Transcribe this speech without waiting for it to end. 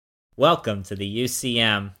Welcome to the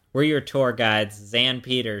UCM. We're your tour guides, Xan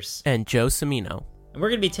Peters. And Joe Cimino. And we're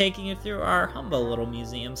going to be taking you through our humble little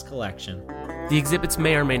museum's collection. The exhibits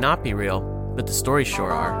may or may not be real, but the stories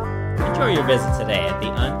sure are. Enjoy your visit today at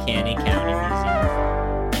the Uncanny County Museum.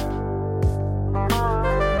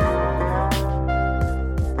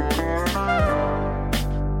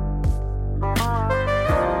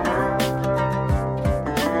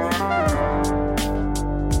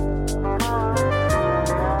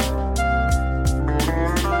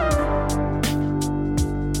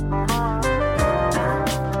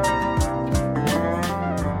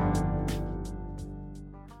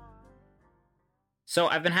 So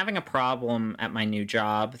I've been having a problem at my new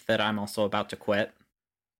job that I'm also about to quit.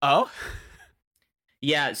 Oh?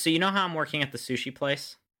 Yeah, so you know how I'm working at the sushi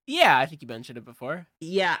place? Yeah, I think you mentioned it before.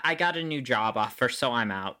 Yeah, I got a new job offer, so I'm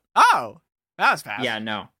out. Oh, that was fast. Yeah,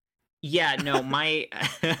 no, my...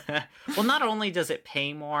 Well, not only does it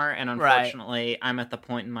pay more, and unfortunately, I'm at the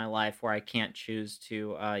point in my life where I can't choose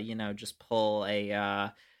to, just pull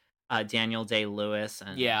a Daniel Day-Lewis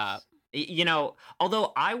and... Yeah. You know,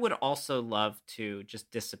 although I would also love to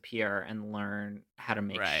just disappear and learn how to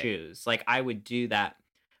make shoes. Like, I would do that.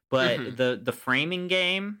 But the framing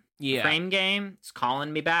game, frame game, is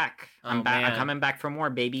calling me back. I'm back. I'm coming back for more,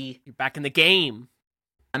 baby. You're back in the game.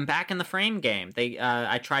 I'm back in the frame game.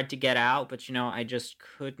 I tried to get out, but, I just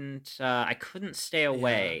couldn't. I couldn't stay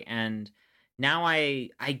away. Yeah. And now I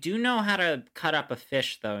do know how to cut up a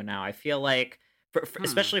fish, though, now. I feel like...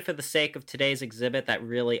 especially for the sake of today's exhibit, that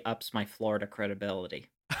really ups my Florida credibility.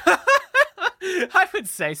 I would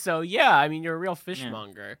say so. Yeah, I mean, you're a real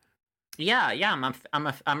fishmonger. Yeah.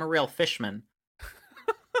 I'm a real fishman.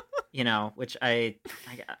 Which I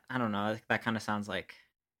don't know. That kind of sounds like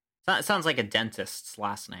a dentist's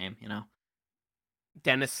last name.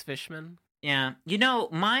 Dennis Fishman. Yeah.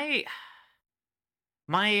 My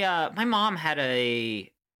mom had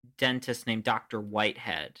a dentist named Dr.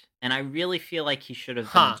 Whitehead, and I really feel like he should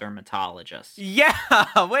have been a dermatologist. Yeah,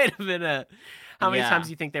 wait a minute. How many times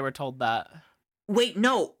do you think they were told that? Wait,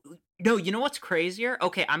 no, you know what's crazier?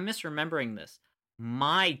 Okay, I'm misremembering this.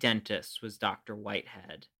 My dentist was Dr.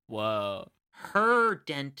 Whitehead. Whoa. Her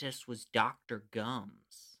dentist was Dr.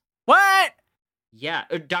 Gums. What? Yeah,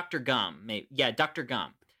 Dr. Gum. Maybe. Yeah, Dr.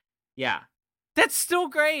 Gum. Yeah. That's still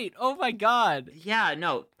great. Oh my God. Yeah,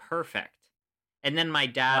 no, perfect. And then my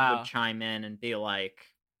dad would chime in and be like,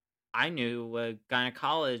 I knew a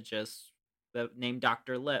gynecologist named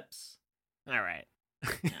Dr. Lips. All right.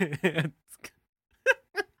 Yeah.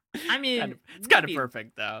 I mean... It's kind of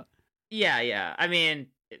perfect, though. Yeah. I mean,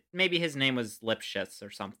 maybe his name was Lipschitz or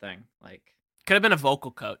something. Like, could have been a vocal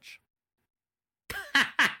coach.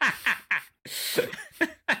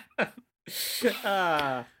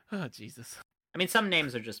 Oh, Jesus. I mean, some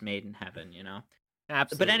names are just made in heaven,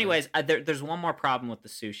 Absolutely. But anyways, there's one more problem with the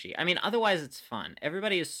sushi. I mean, otherwise it's fun.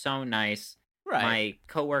 Everybody is so nice. Right. My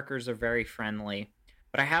coworkers are very friendly.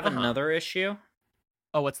 But I have another issue.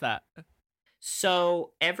 Oh, what's that?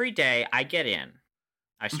 So every day I get in,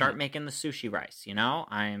 I start making the sushi rice.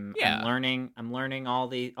 I'm learning all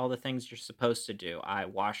the things you're supposed to do. I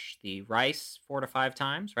wash the rice 4 to 5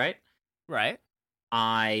 times, right? Right.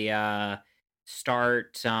 I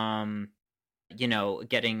start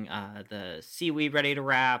getting the seaweed ready to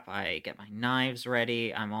wrap. I get my knives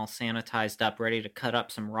ready. I'm all sanitized up, ready to cut up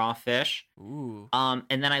some raw fish. Ooh. And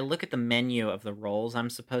then I look at the menu of the rolls I'm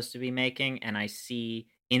supposed to be making, and I see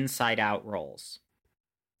inside out rolls.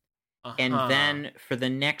 And then for the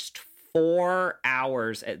next 4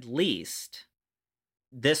 hours at least,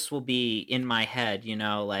 this will be in my head,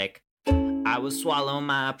 like... I would swallow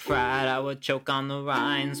my pride, I would choke on the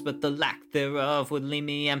rinds, but the lack thereof would leave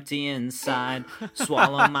me empty inside.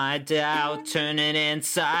 Swallow my doubt, turn it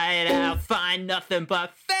inside out, find nothing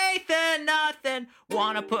but faith in nothing.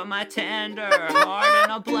 Wanna put my tender heart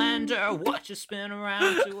in a blender, watch it spin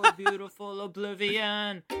around to a beautiful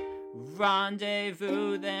oblivion.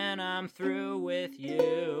 Rendezvous, then I'm through with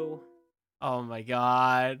you. Oh my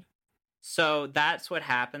God. So that's what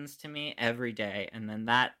happens to me every day, and then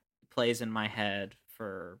that plays in my head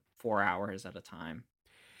for 4 hours at a time.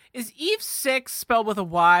 Is Eve 6 spelled with a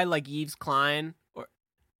Y like Yves Klein? Or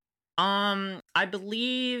I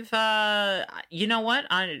believe you know what?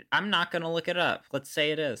 I'm not gonna look it up. Let's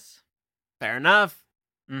say it is. Fair enough.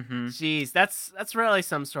 Mm-hmm. Jeez, that's really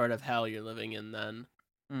some sort of hell you're living in then.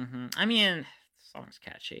 Mm-hmm. I mean, the song's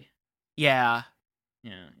catchy. Yeah.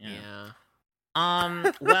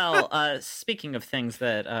 Well, speaking of things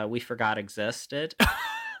that we forgot existed.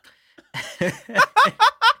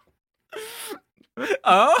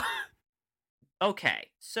 Oh? Okay,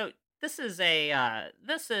 so this is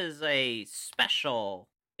a special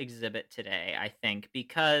exhibit today, I think,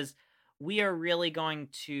 because we are really going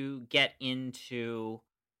to get into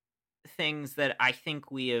things that I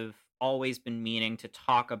think we have always been meaning to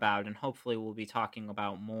talk about, and hopefully we'll be talking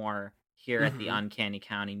about more here at the Mm-hmm. Uncanny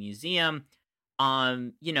County Museum.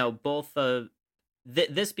 Both of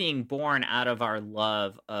this being born out of our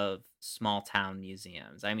love of small town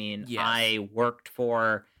museums. I mean, Yes. I worked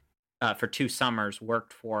for 2 summers,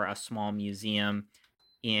 worked for a small museum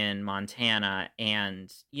in Montana,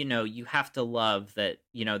 and you have to love that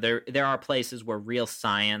there are places where real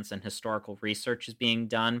science and historical research is being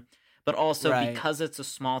done, but also Right. because it's a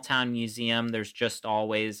small town museum, there's just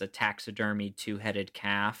always a taxidermied 2-headed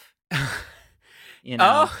calf.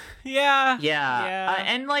 Oh, yeah. Yeah.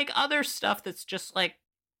 And like other stuff that's just like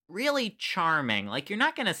really charming. Like you're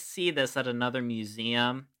not gonna see this at another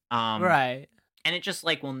museum. Right. And it just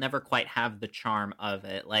like will never quite have the charm of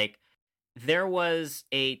it. Like there was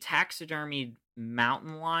a taxidermied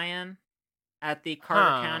mountain lion at the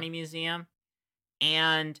Carter County Museum,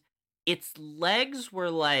 and its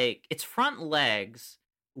front legs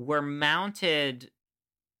were mounted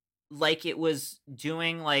like it was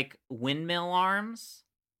doing like windmill arms.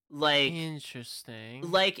 Like interesting.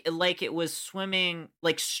 Like it was swimming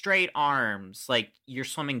like straight arms, like you're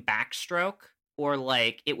swimming backstroke, or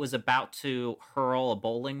like it was about to hurl a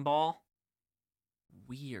bowling ball.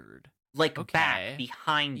 Weird. Like Okay. back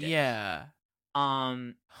behind it. Yeah.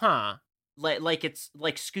 Like it's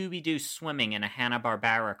like Scooby-Doo swimming in a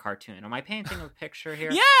Hanna-Barbera cartoon. Am I painting a picture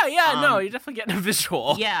here? Yeah, no, you're definitely getting a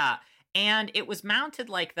visual. Yeah. And it was mounted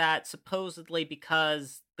like that supposedly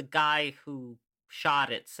because the guy who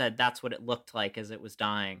shot it said that's what it looked like as it was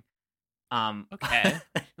dying. Okay.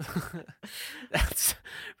 That's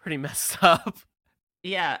pretty messed up.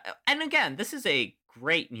 Yeah. And again, this is a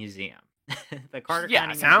great museum. The Carter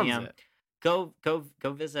County Museum. It. Go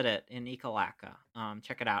visit it in Ekalaka.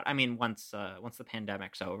 Check it out. I mean, once the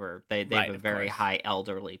pandemic's over, they have a very high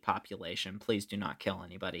elderly population. Please do not kill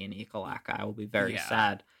anybody in Ekalaka. I will be very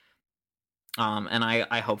sad. And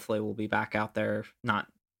I hopefully will be back out there not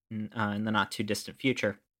in the not too distant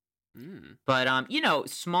future. But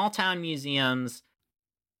small town museums,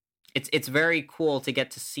 it's very cool to get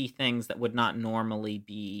to see things that would not normally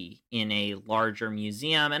be in a larger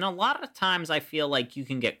museum, and a lot of times I feel like you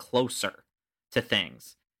can get closer to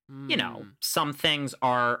things. Some things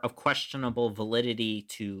are of questionable validity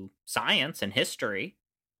to science and history,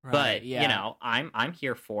 but I'm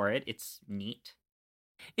here for it. It's neat.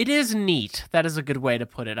 It is neat. That is a good way to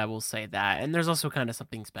put it. I will say that, and there's also kind of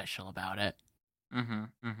something special about it.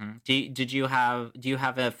 Do you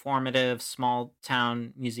have a formative small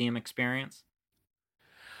town museum experience?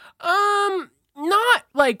 Not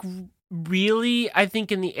like really, I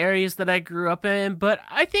think in the areas that I grew up in, but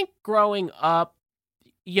I think growing up,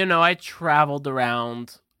 I traveled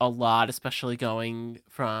around a lot, especially going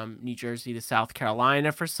from New Jersey to South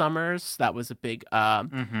Carolina for summers. That was a big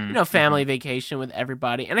family vacation with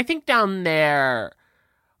everybody. And I think down there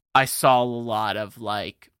I saw a lot of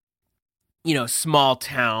like small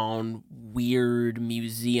town weird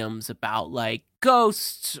museums about like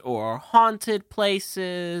ghosts or haunted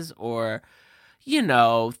places or,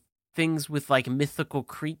 things with like mythical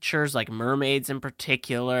creatures like mermaids in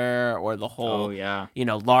particular, or the whole,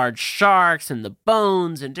 large sharks and the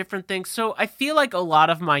bones and different things. So I feel like a lot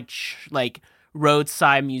of my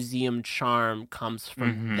roadside museum charm comes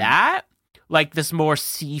from that. Like this more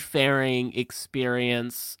seafaring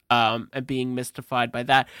experience, and being mystified by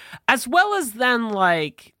that, as well as then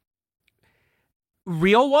like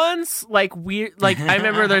real ones, like weird. Like I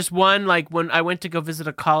remember there's one like when I went to go visit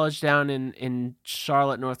a college down in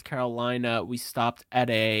Charlotte, North Carolina. We stopped at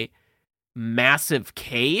a massive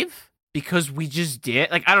cave because we just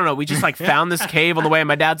did. Like I don't know, we just like found this cave on the way, and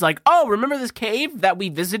my dad's like, "Oh, remember this cave that we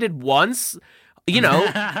visited once?"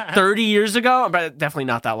 30 years ago, but definitely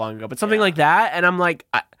not that long ago, but something like that. And I'm like,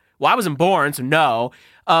 I wasn't born, so no.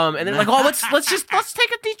 And then like, oh, let's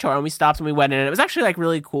take a detour. And we stopped and we went in, and it was actually like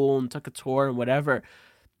really cool, and took a tour and whatever.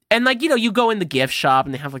 And like, you go in the gift shop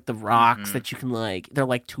and they have like the rocks that you can like, they're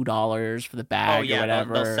like $2 for the bag or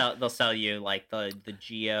whatever. They'll sell you like the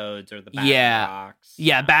geodes or the bag of rocks.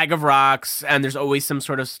 Yeah, bag of rocks. And there's always some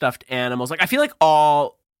sort of stuffed animals. Like I feel like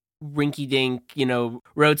all rinky-dink,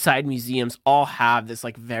 roadside museums all have this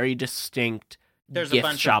like very distinct There's gift a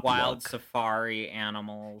bunch shop of wild look. safari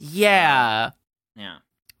animals. Yeah,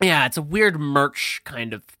 it's a weird merch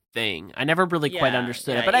kind of thing. I never really quite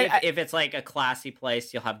understood it, but if it's like a classy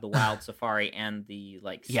place, you'll have the wild safari and the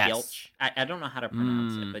like squelch. I don't know how to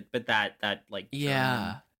pronounce it, but that like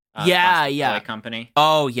German, plastic toy company.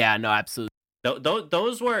 Oh yeah, no, absolutely.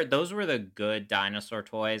 Those were the good dinosaur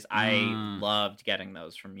toys. I Mm. loved getting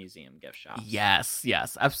those from museum gift shops. Yes,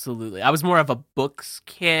 absolutely. I was more of a books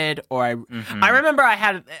kid, or I Mm-hmm. remember I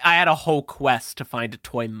had a whole quest to find a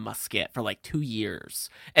toy musket for like 2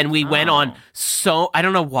 years. And we went on, so I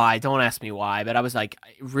don't know why, don't ask me why, but I was like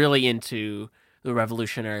really into the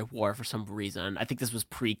Revolutionary War for some reason. I think this was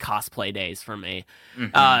pre-cosplay days for me.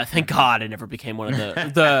 Mm-hmm. Thank God I never became one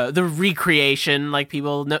of the recreation like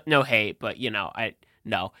people. No hate, but I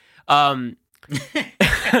no. But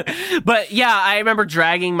yeah, I remember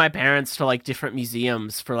dragging my parents to like different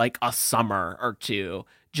museums for like a summer or two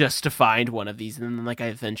just to find one of these, and then like I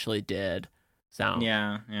eventually did. So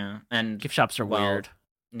yeah, and gift shops are weird.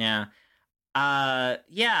 Yeah,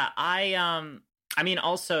 yeah. I mean,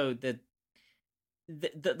 also the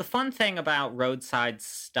fun thing about roadside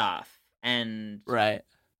stuff and Right.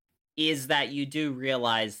 is that you do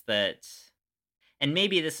realize that, and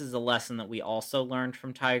maybe this is a lesson that we also learned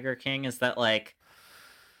from Tiger King, is that like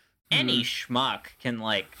any schmuck can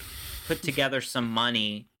like put together some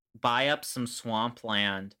money, buy up some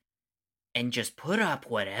swampland, and just put up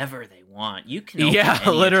whatever they want. You can open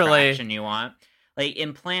any literally attraction you want. Like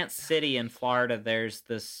in Plant City in Florida, there's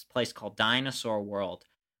this place called Dinosaur World.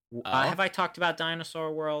 Have I talked about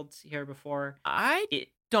Dinosaur World here before? I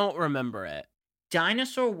don't remember it.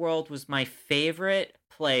 Dinosaur World was my favorite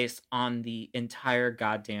place on the entire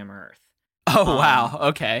goddamn earth. Oh, wow.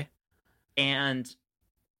 Okay. And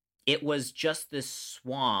it was just this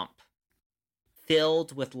swamp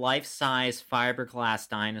filled with life-size fiberglass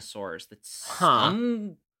dinosaurs that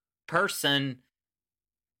some person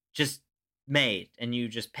just made, and you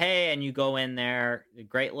just pay and you go in there. A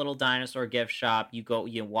great little dinosaur gift shop. You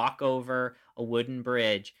walk over a wooden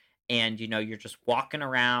bridge, and you're just walking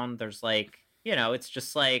around. There's like, it's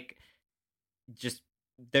just like, just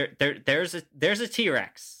there's a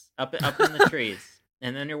T-Rex up in the trees,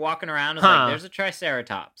 and then you're walking around, and like there's a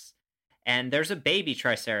Triceratops, and there's a baby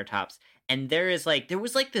Triceratops, and there was like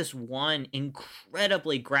this one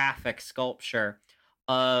incredibly graphic sculpture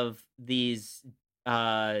of these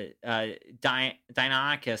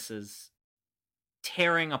Deinonychuses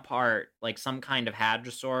tearing apart like some kind of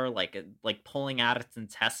hadrosaur, like pulling out its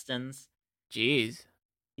intestines. Jeez.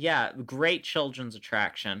 Yeah, great children's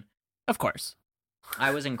attraction. Of course.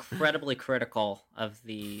 I was incredibly critical of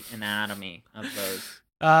the anatomy of those.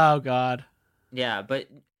 Oh, God. Yeah, but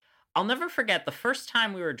I'll never forget the first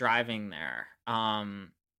time we were driving there,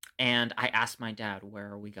 and I asked my dad,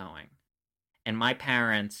 where are we going? And my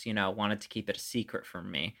parents, wanted to keep it a secret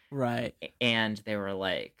from me. Right. And they were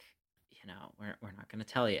like, we're not going to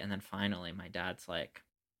tell you. And then finally, my dad's like,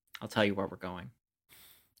 I'll tell you where we're going.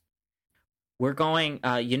 We're going,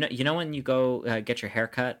 when you go get your hair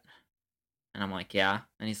cut? And I'm like, yeah.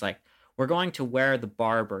 And he's like, we're going to where the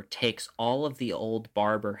barber takes all of the old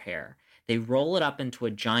barber hair. They roll it up into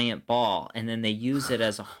a giant ball, and then they use it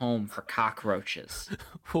as a home for cockroaches.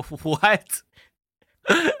 What?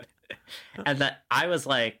 And that I was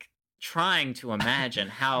like trying to imagine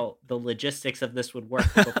how the logistics of this would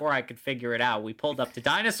work. Before I could figure it out, we pulled up to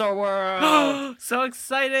Dinosaur World. So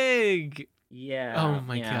exciting. Yeah. Oh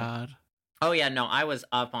my God. Oh yeah, no, I was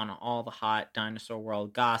up on all the hot Dinosaur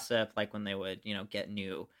World gossip, like when they would, get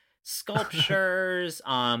new sculptures.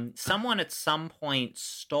 Someone at some point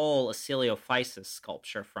stole a Coelophysis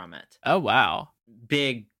sculpture from it. Oh wow.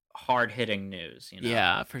 Big hard-hitting news,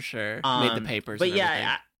 Yeah, for sure. Made the papers. But and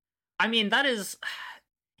everything. I mean,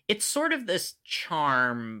 it's sort of this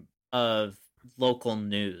charm of local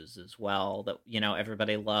news as well that,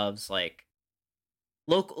 everybody loves, like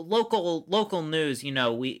local news.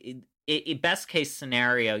 Best case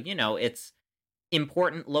scenario, it's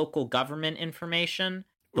important local government information,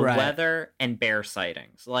 the weather, and bear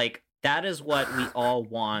sightings. Like that is what we all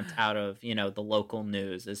want out of, the local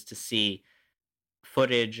news, is to see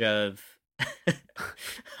footage of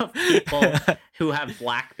people who have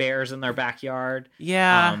black bears in their backyard.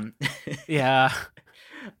 Yeah. Yeah.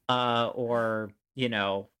 Or,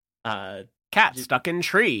 cat stuck in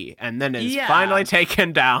tree and then is finally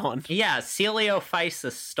taken down. Yeah,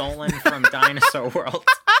 Coelophysis stolen from Dinosaur World.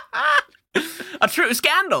 A true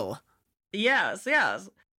scandal. Yes.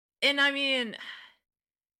 And I mean,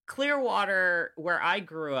 Clearwater, where I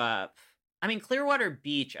grew up, Clearwater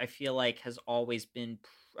Beach, I feel like, has always been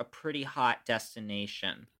a pretty hot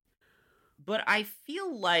destination. But I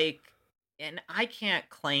feel like, and I can't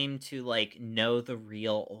claim to like know the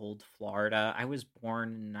real old Florida. I was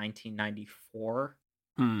born in 1994.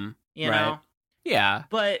 You know? Yeah.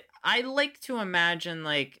 But I like to imagine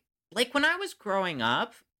like when I was growing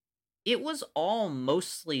up, it was all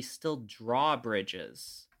mostly still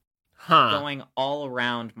drawbridges. Huh. going all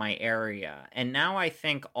around my area. And now I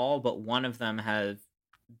think all but one of them have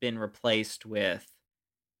been replaced with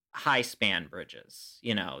high span bridges,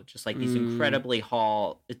 just like these Mm.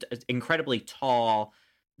 incredibly tall,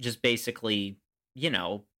 just basically,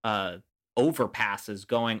 overpasses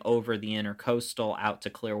going over the intercoastal out to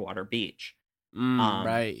Clearwater Beach.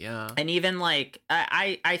 Right, yeah. And even like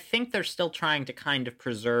I think they're still trying to kind of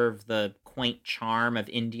preserve the quaint charm of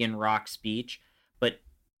Indian Rocks Beach, but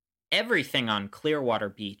everything on Clearwater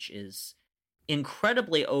Beach is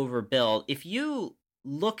incredibly overbuilt. If you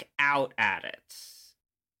look out at it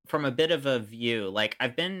from a bit of a view, like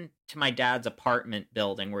I've been to my dad's apartment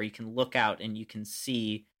building where you can look out and you can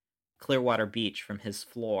see Clearwater Beach from his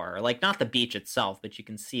floor. Like not the beach itself, but you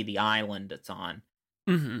can see the island it's on.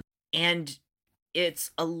 Mm-hmm. And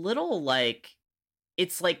it's a little like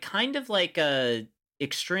it's like kind of like a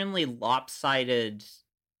extremely lopsided,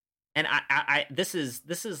 and I this is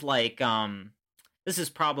like this is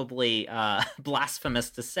probably blasphemous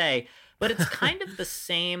to say, but it's kind of the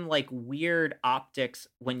same like weird optics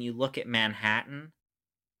when you look at Manhattan,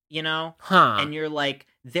 Huh. and you're like,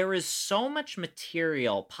 there is so much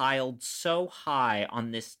material piled so high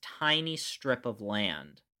on this tiny strip of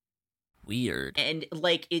land. Weird. And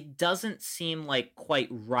like it doesn't seem like quite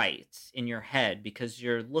right in your head because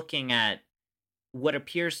you're looking at what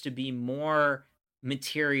appears to be more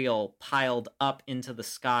material piled up into the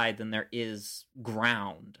sky than there is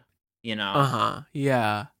ground, Uh-huh.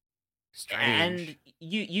 Yeah. And Strange.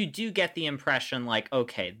 you do get the impression like,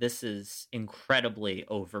 okay, this is incredibly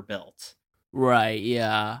overbuilt. Right,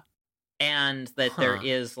 yeah. And that there Huh.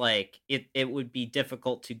 is like it would be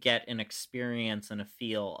difficult to get an experience and a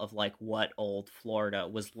feel of like what old Florida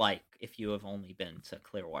was like if you have only been to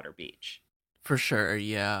Clearwater Beach. For sure,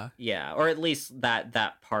 yeah. Yeah, or at least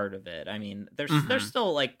that part of it. I mean, there's Mm-hmm.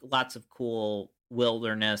 still like lots of cool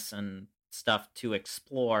wilderness and stuff to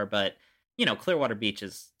explore, but Clearwater Beach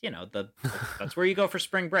is, that's where you go for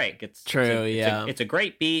spring break. True, yeah. It's a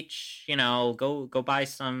great beach, go buy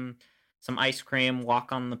some ice cream,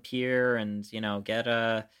 walk on the pier, and get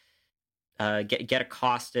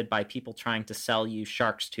accosted by people trying to sell you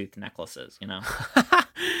shark's tooth necklaces.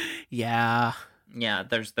 Yeah. Yeah,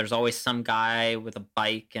 there's always some guy with a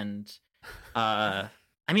bike, and I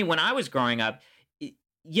mean, when I was growing up,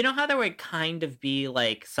 you know how there would kind of be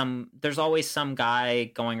like there's always some guy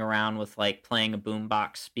going around with like playing a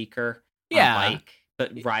boombox speaker on a Yeah. bike,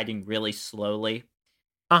 but riding really slowly.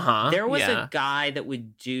 Uh-huh. There was a Yeah. guy that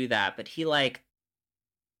would do that, but he like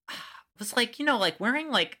was like, like wearing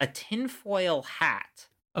like a tinfoil hat,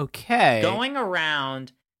 Okay. going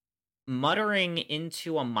around muttering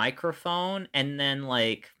into a microphone, and then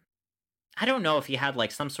like I don't know if he had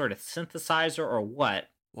like some sort of synthesizer or what,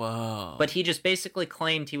 Whoa. but he just basically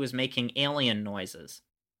claimed he was making alien noises.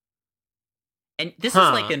 And this is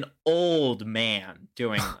like Huh. an old man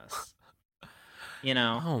doing this.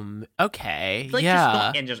 Oh, okay. Like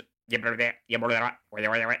Yeah. just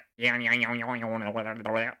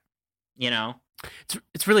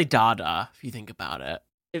It's really Dada if you think about it.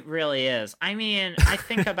 It really is. I mean, I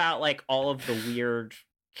think about like all of the weird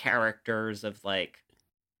characters of like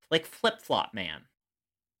Flip Flop Man.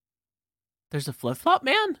 There's a flip-flop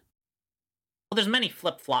man? Well, there's many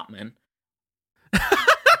Flip Flop Men,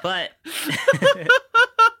 but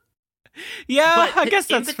Yeah, I but guess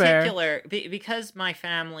in that's fair. particular, because my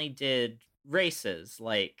family did races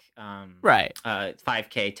like Right.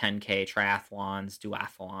 5K, 10K, triathlons,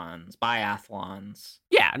 duathlons, biathlons.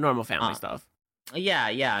 Yeah, normal family stuff.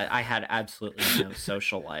 Yeah, I had absolutely no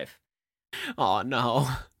social life. Oh, no.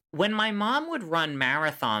 When my mom would run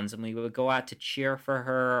marathons and we would go out to cheer for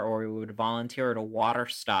her or we would volunteer at a water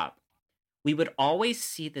stop, we would always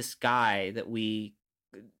see this guy that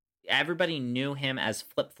everybody knew him as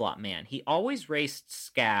Flip Flop Man. He always raced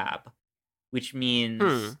scab, which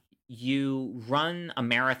means you run a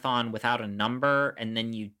marathon without a number and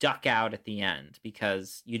then you duck out at the end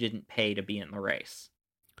because you didn't pay to be in the race.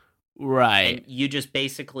 Right. And you just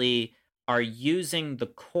basically are using the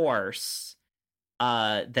course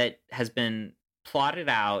that has been plotted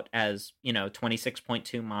out as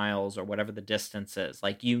 26.2 miles or whatever the distance is.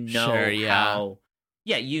 Like Sure, yeah.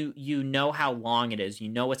 you know how long it is. You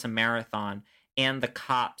know it's a marathon, and the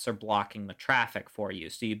cops are blocking the traffic for you.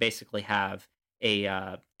 So you basically have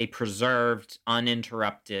a preserved,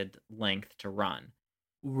 uninterrupted length to run.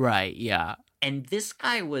 Right, yeah. And this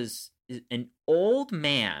guy was an old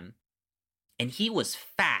man, and he was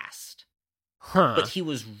fast. Huh. But he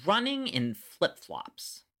was running in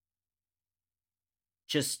flip-flops.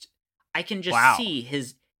 I can just see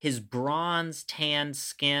his bronze tanned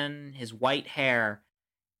skin, his white hair,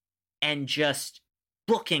 and just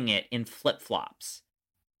booking it in flip-flops.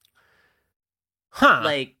 Huh.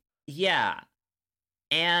 Like, yeah.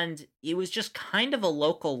 And it was just kind of a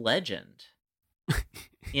local legend.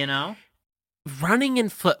 You know? Running in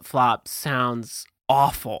flip-flops sounds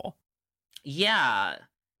awful. Yeah.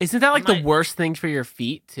 Isn't that like the worst thing for your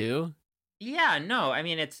feet too? Yeah, no. I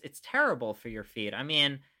mean, it's terrible for your feet. I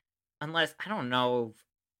mean, unless, I don't know,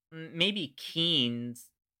 maybe Keens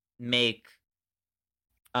make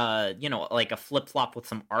like a flip-flop with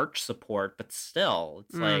some arch support, but still,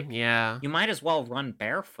 it's like, yeah, you might as well run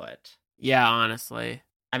barefoot. Yeah, honestly.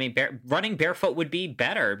 I mean, running barefoot would be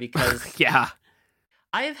better because yeah.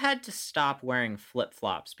 I have had to stop wearing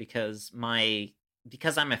flip-flops because I'm a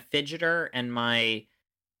fidgeter and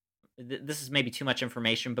this is maybe too much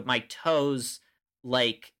information, but my toes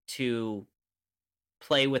like to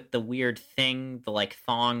play with the weird thing, the like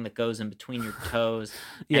thong that goes in between your toes.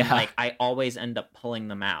 And like I always end up pulling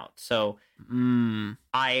them out. So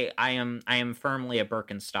I am firmly a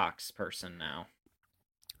Birkenstocks person now.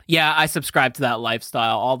 Yeah, I subscribe to that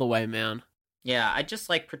lifestyle all the way, man. Yeah, I just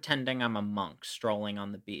like pretending I'm a monk strolling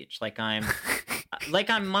on the beach. Like I'm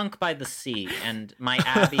monk by the sea and my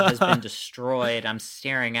abbey has been destroyed. I'm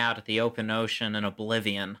staring out at the open ocean in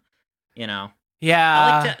oblivion, you know.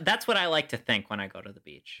 Yeah. That's what I like to think when I go to the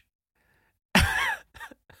beach.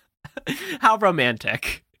 How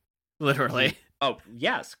romantic. Literally. Oh,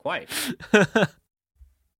 yes, quite.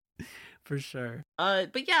 For sure.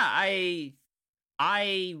 But yeah,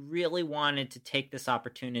 I really wanted to take this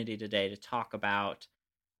opportunity today to talk about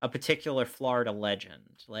a particular Florida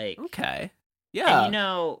legend. Like, okay. Yeah.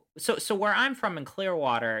 And so where I'm from in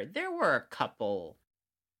Clearwater, there were a couple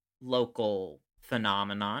local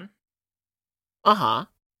phenomenon. Uh-huh.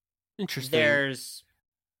 Interesting. There's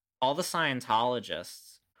all the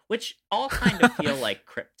Scientologists, which all kind of feel like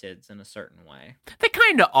cryptids in a certain way. They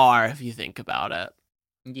kind of are, if you think about it.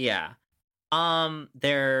 Yeah.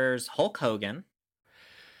 There's Hulk Hogan.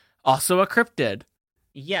 Also a cryptid.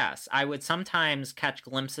 Yes, I would sometimes catch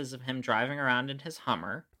glimpses of him driving around in his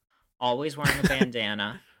Hummer, always wearing a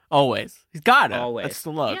bandana. Always. He's got it. Always. That's the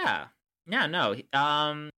look. Yeah. Yeah, no.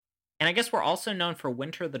 And I guess we're also known for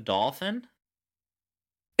Winter the Dolphin.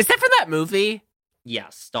 Is that for that movie?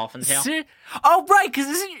 Yes, Dolphin Tale. Oh, right, because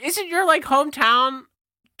isn't your, like, hometown,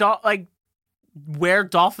 like, where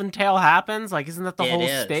Dolphin Tale happens? Like, isn't that the whole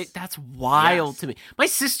state? That's wild to me. My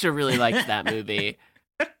sister really liked that movie.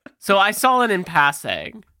 So I saw it in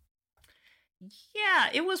passing. Yeah,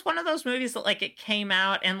 it was one of those movies that, like, it came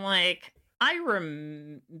out and, like,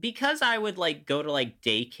 because I would, like, go to, like,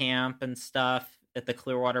 day camp and stuff at the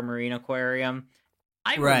Clearwater Marine Aquarium,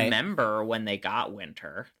 I remember when they got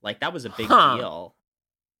Winter. Like, that was a big deal.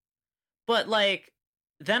 But, like,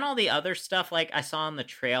 then all the other stuff, like, I saw in the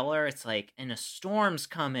trailer, it's like, and a storm's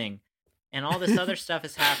coming, and all this other stuff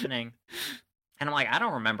is happening. And I'm like, I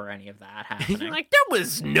don't remember any of that happening. You're like, there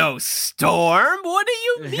was no storm. What do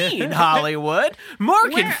you mean, Hollywood?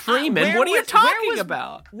 Morgan Freeman, what are you talking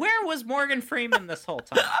about? Where was Morgan Freeman this whole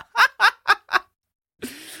time?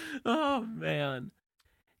 Oh, man.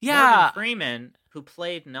 Yeah. Morgan Freeman, who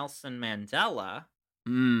played Nelson Mandela,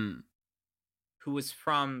 who was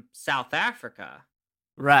from South Africa.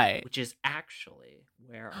 Right. Which is actually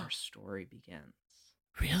where our story begins.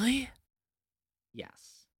 Really?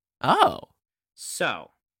 Yes. Oh. So,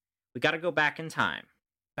 we got to go back in time.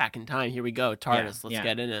 Back in time. Here we go. TARDIS. Let's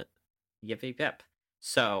get in it. Yip.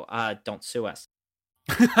 So, don't sue us.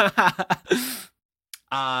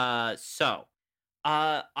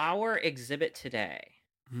 Our exhibit today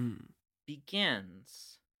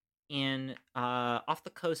begins in off the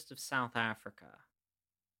coast of South Africa.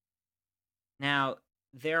 Now,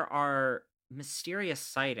 there are mysterious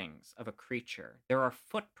sightings of a creature. There are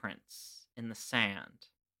footprints in the sand.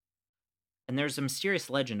 And there's a mysterious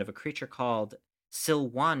legend of a creature called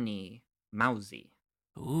Silwani Mausi.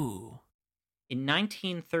 Ooh. In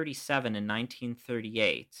 1937 and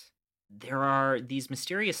 1938, there are these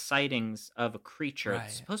mysterious sightings of a creature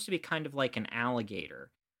that's supposed to be kind of like an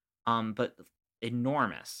alligator, but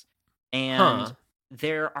enormous. And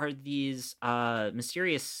there are these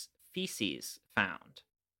mysterious feces found.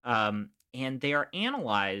 And they are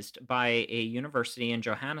analyzed by a university in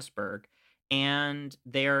Johannesburg, and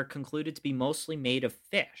they are concluded to be mostly made of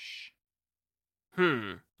fish.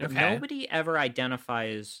 Okay. Nobody ever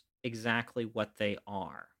identifies exactly what they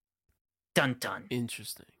are. Dun dun.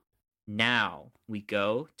 Interesting. Now we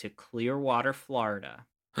go to Clearwater, Florida.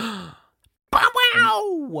 Wow!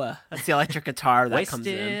 That's the electric guitar that comes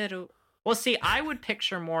in. Well, see, I would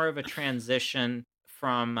picture more of a transition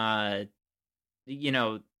from, from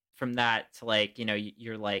that to, like,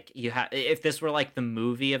 you're like, if this were like the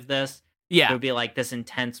movie of this, Yeah. It would be like this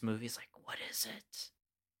intense movie. It's like, what is it?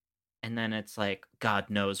 And then it's like, God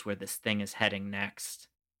knows where this thing is heading next.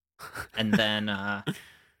 And then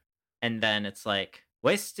it's like,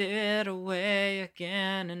 wasted away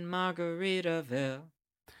again in Margaritaville.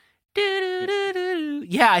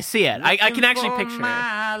 Yeah, I see it. I can actually picture it.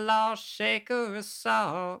 My lost shaker of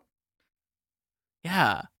salt.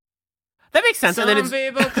 Yeah. That makes sense. Some and then it's...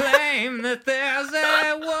 people claim that there's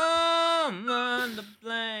a woman to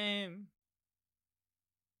blame.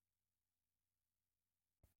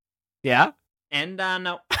 Yeah? And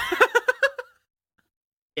no.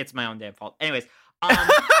 It's my own damn fault. Anyways,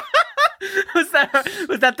 was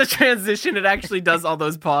that the transition? It actually does all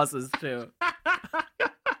those pauses too.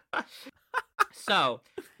 So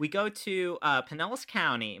we go to Pinellas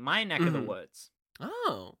County, my neck of the woods.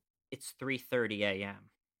 Oh. It's 3:30 a.m.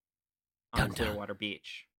 on Clearwater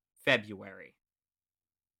Beach, February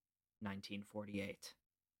 1948.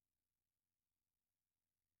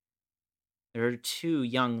 There are two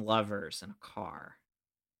young lovers in a car,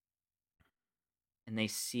 and they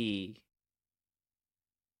see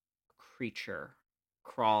a creature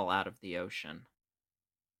crawl out of the ocean.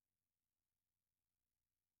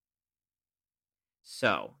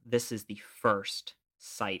 So, this is the first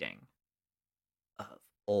sighting of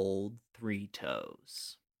Old Three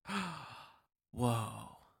Toes.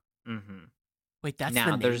 Whoa. Mm-hmm. Wait, that's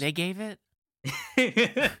the name they gave it?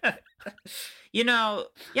 You know,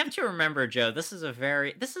 you have to remember, Joe, this is a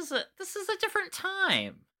different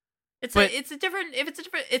time. It's a different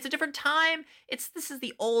time. This is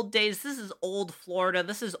the old days. This is old Florida.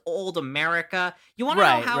 This is old America. You want to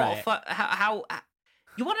know how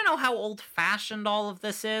you want to know how old-fashioned all of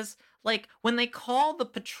this is? Like, when they call the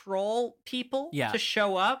patrol people to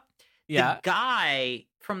show up, the guy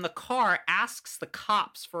from the car asks the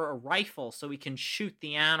cops for a rifle so he can shoot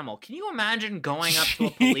the animal. Can you imagine going up to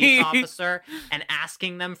a police officer and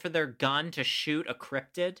asking them for their gun to shoot a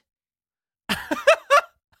cryptid?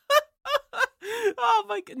 Oh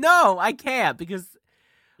my God. No, I can't because...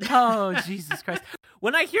 Oh, Jesus Christ.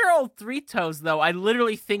 When I hear Old Three Toes, though, I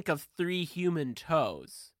literally think of 3 human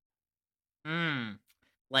toes.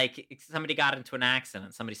 Like somebody got into an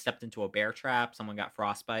accident. Somebody stepped into a bear trap. Someone got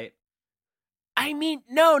frostbite. I mean,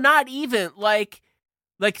 no, not even. Like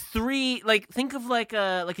 3, like, think of like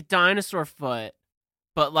a dinosaur foot.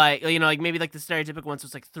 But like, you know, like maybe like the stereotypical ones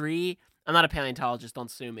was like 3. I'm not a paleontologist, don't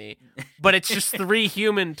sue me. But it's just 3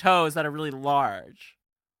 human toes that are really large.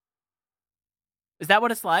 Is that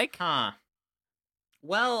what it's like? Huh.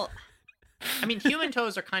 Well, I mean, human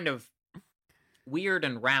toes are kind of weird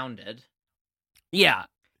and rounded. Yeah.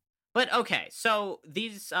 But okay, so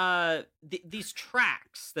these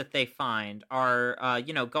tracks that they find are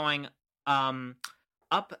going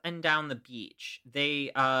up and down the beach.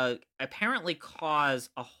 They apparently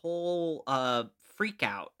cause a whole freak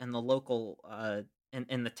out in the local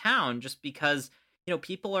in the town just because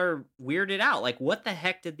people are weirded out. Like, what the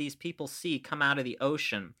heck did these people see come out of the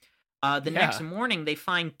ocean? The next morning, they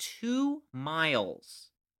find 2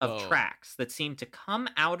 miles of tracks that seem to come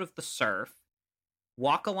out of the surf,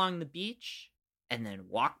 walk along the beach, and then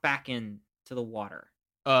walk back into the water.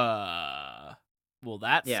 Well,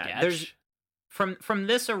 that's sketch. There's from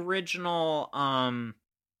this original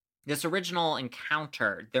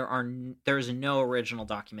encounter, there's no original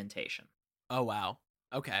documentation. Oh wow.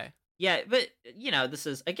 Okay. Yeah, but this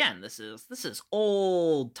is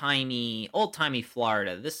old timey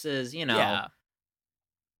Florida. This is and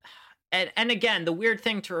again, the weird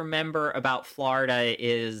thing to remember about Florida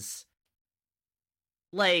is,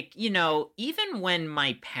 like, even when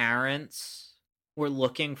my parents were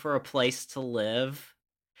looking for a place to live,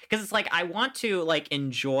 because it's like I want to like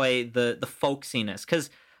enjoy the folksiness, because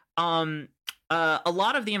a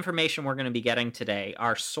lot of the information we're going to be getting today,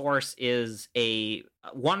 our source is a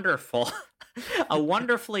wonderfully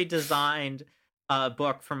designed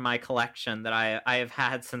book from my collection that I have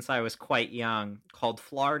had since I was quite young, called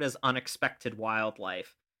Florida's Unexpected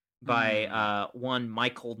Wildlife by one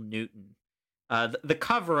Michael Newton. The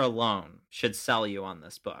cover alone should sell you on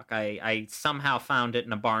this book. I somehow found it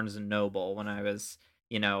in a Barnes & Noble when I was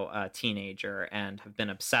a teenager, and have been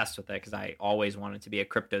obsessed with it because I always wanted to be a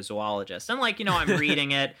cryptozoologist. And I'm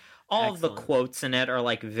reading it. All of the quotes in it are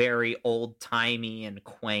like very old timey and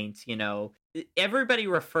quaint. Everybody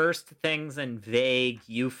refers to things in vague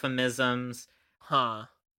euphemisms. Huh.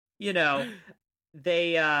 They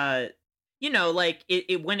like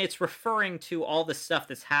it when it's referring to all the stuff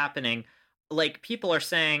that's happening, like people are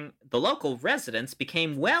saying the local residents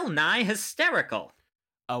became well nigh hysterical.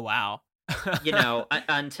 Oh wow.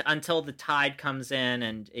 Until the tide comes in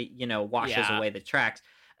and it, washes away the tracks.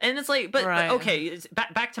 And it's like, but Right. okay,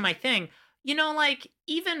 back to my thing. Like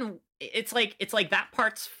even it's like that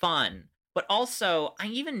part's fun, but also I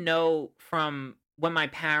even know from when my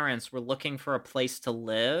parents were looking for a place to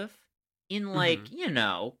live in like,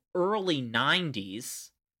 Mhm. early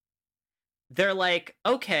 90s. They're like,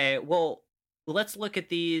 "Okay, well, let's look at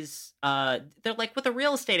these." They're like with a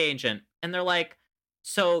real estate agent, and they're like,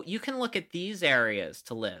 "So you can look at these areas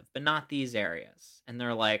to live, but not these areas." And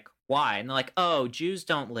they're like, "Why?" And they're like, "Oh, Jews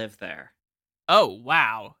don't live there." Oh,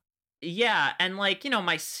 wow. Yeah, and like,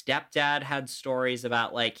 my stepdad had stories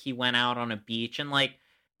about like he went out on a beach and like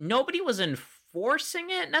nobody was enforcing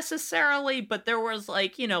it necessarily, but there was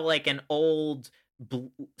like, like an old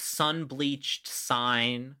sun bleached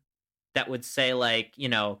sign that would say like,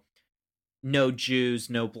 no Jews,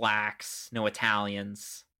 no blacks, no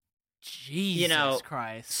Italians. You Jesus know,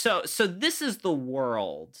 Christ. so this is the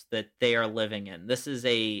world that they are living in. This is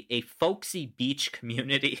a folksy beach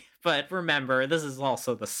community, but remember, this is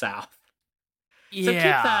also the South. So keep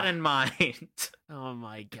that Yeah. in mind. Oh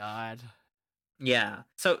my god. Yeah.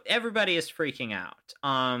 So everybody is freaking out.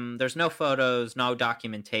 There's no photos, no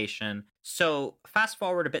documentation. So fast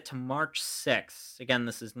forward a bit to March 6th. Again,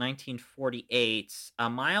 this is 1948. A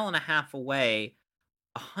mile and a half away,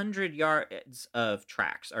 100 yards of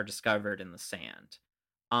tracks are discovered in the sand.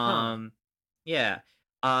 Huh. Um, yeah.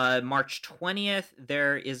 March 20th,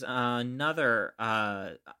 there is another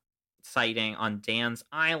sighting on Dan's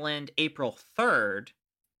Island. April 3rd,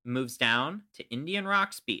 moves down to Indian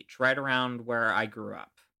Rocks Beach, right around where I grew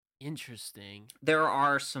up. Interesting. There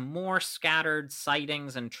are some more scattered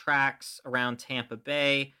sightings and tracks around Tampa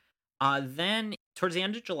Bay. Then, towards the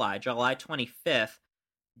end of July, July 25th,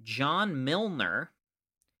 John Milner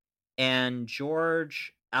and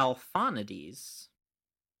George Alphonides.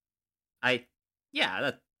 I,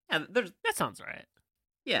 yeah, there's, That sounds right.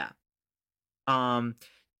 yeah. Um,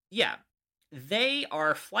 yeah, they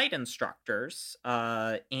are flight instructors,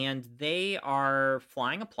 and they are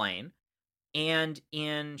flying a plane, and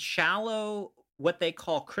in shallow, what they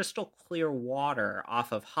call crystal clear water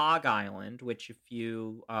off of Hog Island, which, if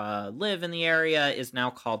you live in the area, is now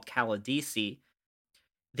called Caladesi.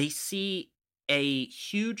 They see a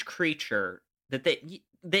huge creature that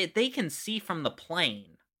they can see from the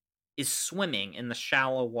plane is swimming in the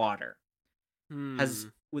shallow water. Has Hmm.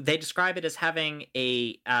 They describe it as having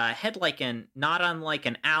a head not unlike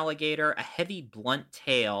an alligator, a heavy blunt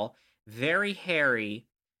tail, very hairy,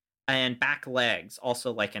 and back legs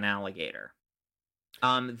also like an alligator.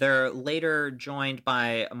 They're later joined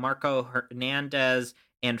by Marco Hernandez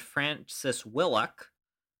and Francis Willock,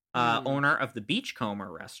 Hmm. owner of the Beachcomber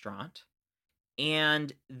restaurant,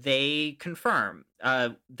 and they confirm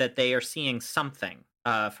that they are seeing something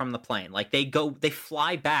from the plane. Like they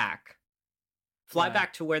fly Right.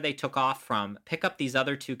 back to where they took off from, pick up these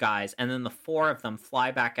other two guys, and then the four of them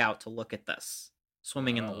fly back out to look at this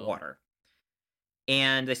swimming in the Whoa. water.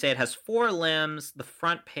 And they say it has four limbs. The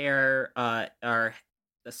front pair are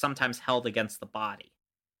sometimes held against the body.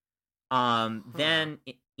 Huh. Then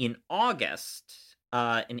in August,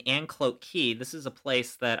 in Anclote Key, this is a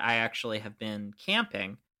place that I actually have been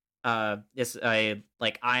camping. It's a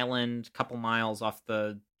like island, couple miles off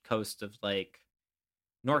the coast of like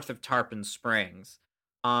north of Tarpon Springs.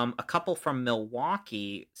 A couple from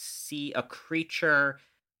Milwaukee see a creature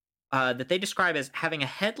that they describe as having a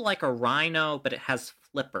head like a rhino, but it has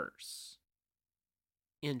flippers.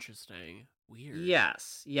 Interesting. Weird.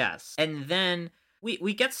 Yes, yes. And then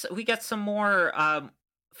we get some more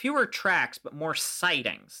fewer tracks, but more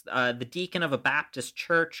sightings. The deacon of a Baptist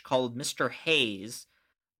church called Mr. Hayes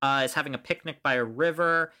is having a picnic by a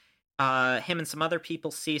river. Him and some other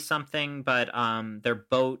people see something, but their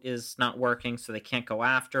boat is not working, so they can't go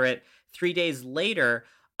after it. 3 days later,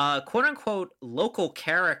 quote unquote local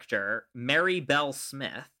character Mary Bell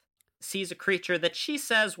Smith sees a creature that she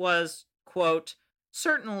says was, quote,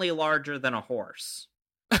 certainly larger than a horse,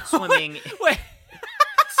 wait, swimming wait.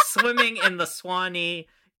 swimming in the Swanee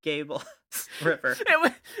Gables River.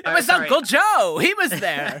 It was Sorry. Uncle Joe. He was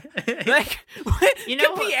there. Like, You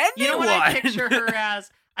know could be what? anyone. You know what I picture her as?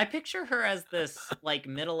 I picture her as this like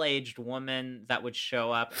middle-aged woman that would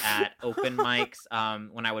show up at open mics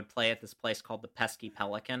when I would play at this place called the Pesky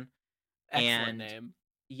Pelican. Excellent And name.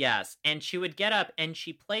 yes, and she would get up and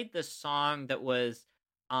she played this song that was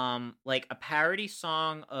like a parody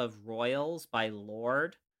song of Royals by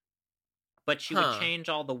Lorde, but she would Huh. change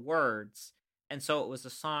all the words. And so it was a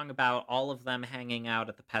song about all of them hanging out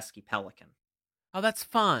at the Pesky Pelican. Oh, that's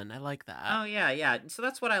fun. I like that. Oh yeah, yeah. So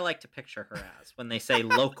that's what I like to picture her as when they say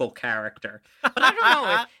local character. But I don't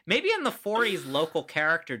know if maybe in the 40s local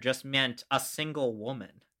character just meant a single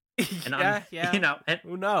woman. Yeah.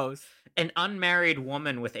 Who knows? An unmarried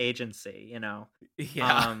woman with agency.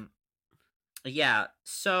 Yeah. Yeah.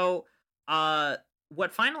 So,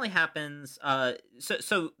 what finally happens?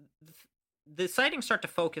 The sightings start to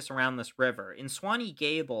focus around this river in Swanee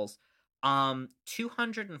Gables.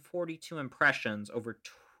 242 impressions over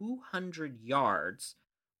 200 yards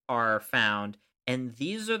are found, and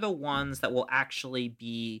these are the ones that will actually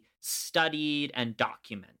be studied and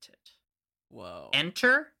documented. Whoa.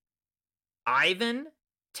 Enter Ivan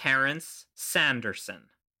Terrence Sanderson.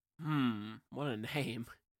 What a name.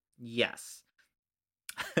 Yes.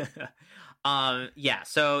 Yeah,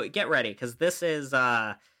 so get ready, because this is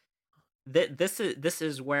this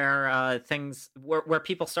is where things where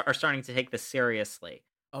people are starting to take this seriously.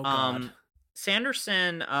 Oh God.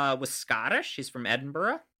 Sanderson was Scottish. He's from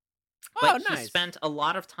Edinburgh. Oh, But nice. he spent a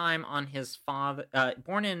lot of time on his father,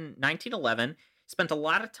 born in 1911, spent a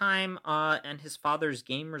lot of time on his father's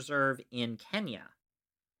game reserve in Kenya.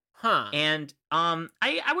 Huh. And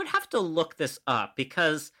I would have to look this up,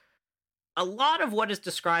 because a lot of what is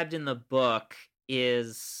described in the book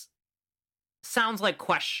sounds like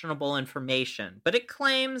questionable information, but it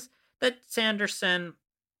claims that Sanderson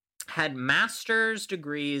had master's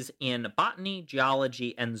degrees in botany,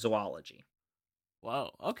 geology, and zoology.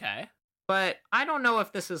 Whoa, okay. But I don't know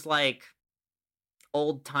if this is like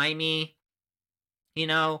old-timey,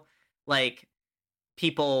 like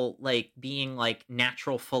people like being like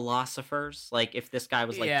natural philosophers, like if this guy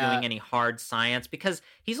was like doing any hard science, because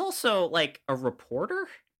he's also like a reporter.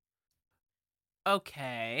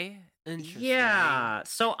 Okay. Interesting. Yeah.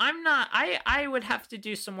 So I would have to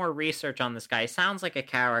do some more research on this guy. He sounds like a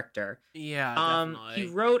character. Yeah, definitely. He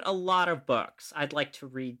wrote a lot of books. I'd like to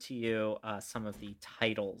read to you some of the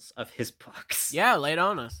titles of his books. Yeah, lay it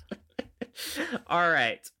on us. All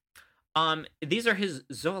right. These are his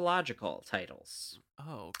zoological titles.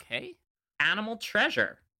 Okay. Animal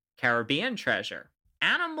Treasure, Caribbean Treasure,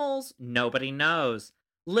 Animals Nobody Knows,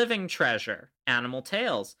 Living Treasure, Animal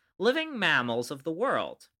Tales, Living Mammals of the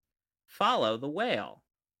World, Follow the Whale.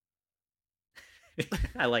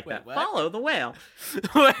 I like that. What? Follow the Whale.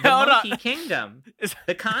 Wait, The hold Monkey on. Kingdom,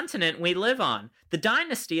 The Continent We Live On, The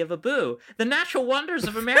Dynasty of Abu, The Natural Wonders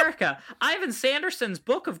of America, Ivan Sanderson's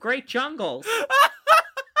Book of Great Jungles,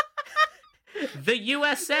 The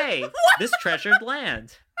USA, This Treasured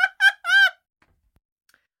Land.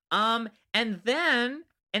 And then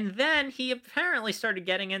he apparently started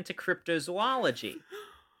getting into cryptozoology.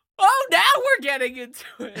 Oh, now we're getting into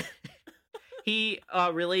it. He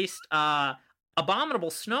released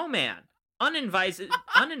Abominable Snowman,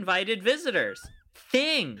 Uninvited Visitors,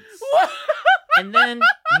 Things, and then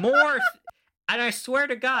more. And I swear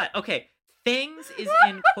to God, okay, Things is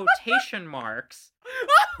in quotation marks.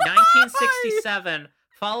 1967,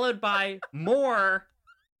 followed by more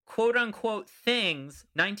quote unquote things.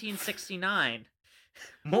 1969.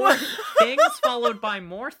 More things followed by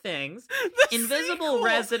more things. Invisible sequel.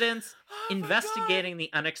 Residents Investigating. investigating the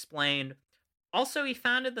unexplained. Also, he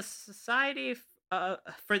founded the Society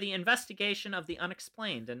for the Investigation of the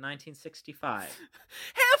Unexplained in 1965.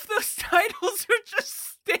 Half those titles are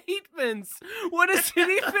just statements. What does it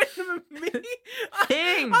even mean?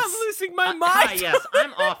 Things. I'm losing my mind. Yes,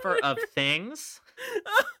 I'm offer of things.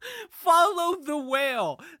 Follow the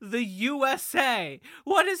Whale, the USA.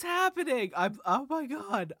 What is happening? Oh my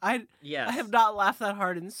God. Yes. I have not laughed that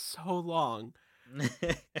hard in so long.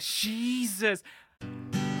 Jesus.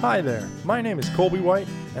 Hi there, my name is Colby White,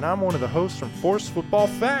 and I'm one of the hosts from Force Football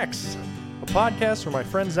Facts, a podcast where my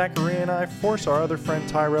friend Zachary and I force our other friend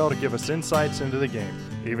Tyrell to give us insights into the game.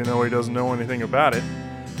 Even though he doesn't know anything about it,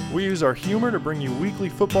 we use our humor to bring you weekly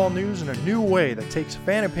football news in a new way that takes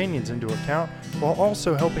fan opinions into account, while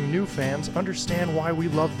also helping new fans understand why we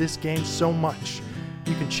love this game so much.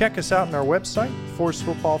 You can check us out on our website,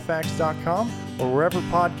 forcefootballfacts.com, or wherever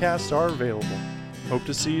podcasts are available. Hope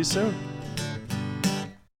to see you soon.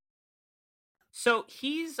 So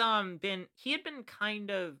he had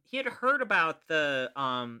heard about the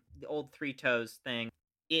old Three Toes thing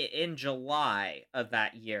in July of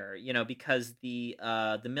that year, because the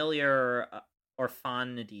Millier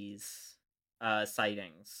Orphanides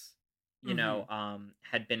sightings,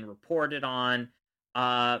 had been reported on,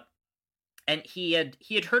 and he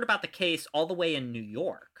had heard about the case all the way in New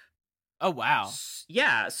York. Oh, wow.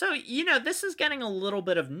 Yeah, so this is getting a little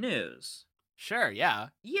bit of news. Sure, yeah.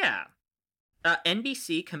 Yeah.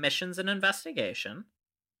 NBC commissions an investigation,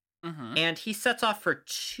 Mm-hmm. and he sets off for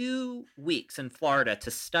 2 weeks in Florida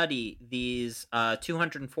to study these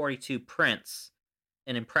 242 prints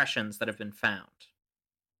and impressions that have been found.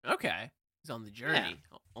 Okay. He's on the journey,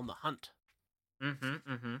 on the hunt.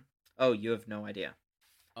 Mm-hmm. Oh, you have no idea.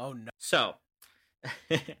 Oh, no. So,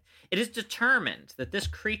 it is determined that this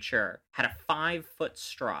creature had a 5-foot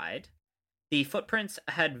stride. The footprints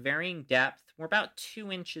had varying depth, were about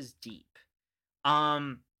 2 inches deep.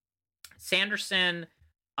 Sanderson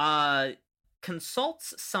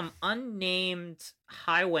consults some unnamed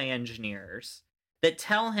highway engineers that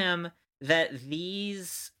tell him that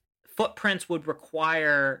these footprints would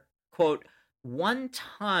require, quote, 1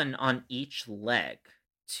 ton on each leg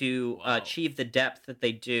to achieve the depth that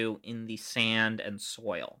they do in the sand and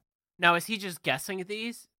soil. Now, is he just guessing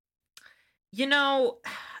these? You know,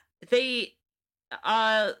 they...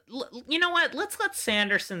 you know what? Let's let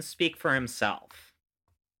Sanderson speak for himself.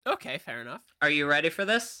 Okay, fair enough. Are you ready for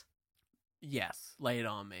this? Yes, lay it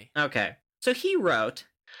on me. Okay. So he wrote,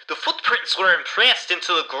 "The footprints were impressed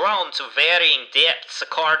into the ground to varying depths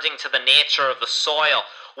according to the nature of the soil.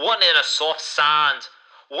 One in a soft sand.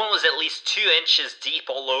 One was at least 2 inches deep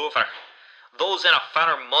all over. Those in a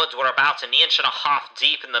firm mud were about 1.5 inches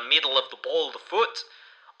deep in the middle of the ball of the foot.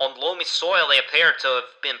 On loamy soil they appeared to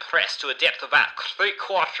have been pressed to a depth of about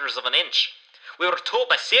 3/4 of an inch. We were told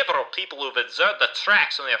by several people who have observed the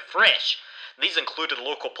tracks when they are fresh, these included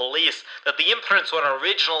local police, that the imprints were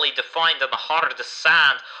originally defined in the hardest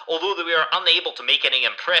sand, although we were unable to make any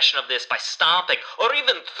impression of this by stamping or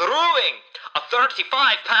even throwing a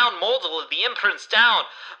 35-pound model of the imprints down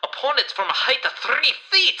upon it from a height of 3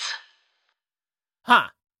 feet. Huh.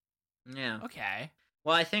 Yeah. Okay.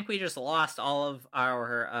 Well, I think we just lost all of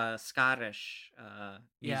our Scottish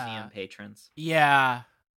museum patrons. Yeah.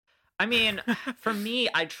 I mean, for me,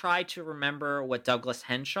 I try to remember what Douglas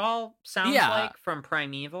Henshaw sounds like from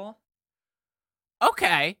Primeval.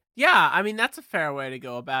 Okay. Yeah, I mean, that's a fair way to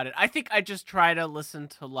go about it. I think I just try to listen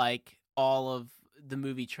to, like, all of the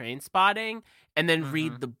movie Train Spotting and then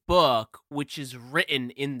read the book, which is written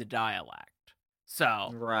in the dialect. So,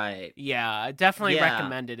 right. Yeah, I definitely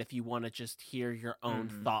recommend it if you want to just hear your own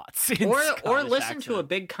thoughts. Or listen to a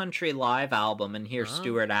Big Country Live album and hear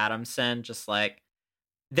Stuart Adamson just like...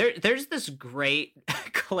 There's this great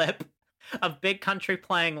clip of Big Country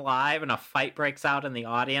playing live and a fight breaks out in the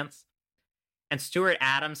audience. And Stuart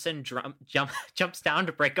Adamson jumps down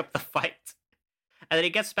to break up the fight. And then he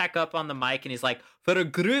gets back up on the mic and he's like, "For a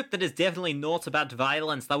group that is definitely not about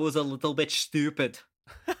violence, that was a little bit stupid."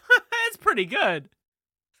 It's pretty good.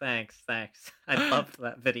 Thanks. I loved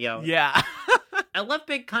that video. Yeah. I love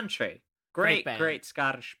Big Country. Great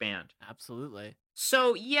Scottish band. Absolutely.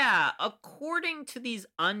 So, yeah, according to these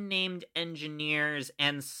unnamed engineers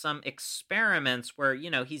and some experiments where, you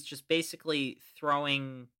know, he's just basically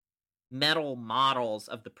throwing metal models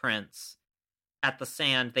of the prints at the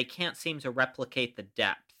sand, they can't seem to replicate the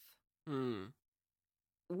depth.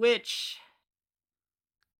 Which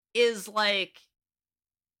is like...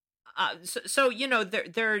 So you know,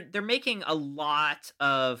 they're making a lot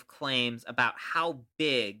of claims about how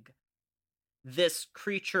big this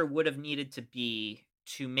creature would have needed to be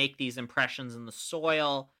to make these impressions in the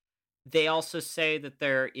soil. They also say that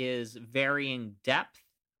there is varying length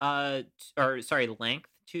to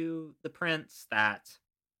the prints, that,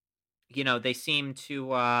 you know, they seem to,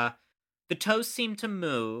 the toes seem to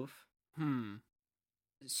move.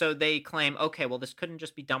 So they claim, okay, well, this couldn't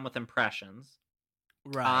just be done with impressions.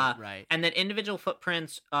 Right. And that individual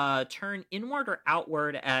footprints turn inward or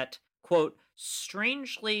outward at, quote,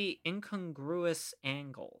 strangely incongruous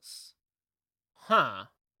angles. Huh.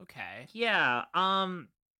 Okay. Yeah.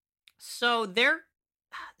 So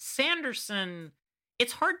Sanderson,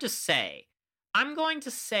 it's hard to say. I'm going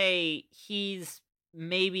to say he's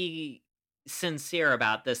maybe sincere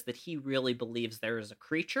about this, that he really believes there is a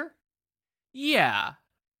creature. Yeah.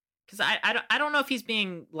 Because I don't know if he's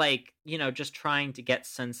being, like, you know, just trying to get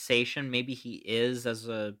sensation. Maybe he is, as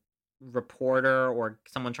a reporter or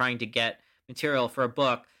someone trying to get material for a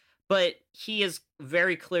book. But he is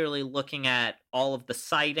very clearly looking at all of the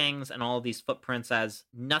sightings and all of these footprints as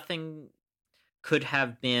nothing could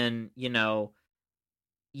have been,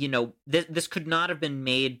 this could not have been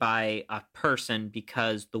made by a person,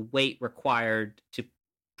 because the weight required to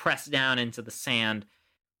press down into the sand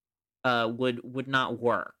would not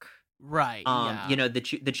work. Right. Yeah. You know,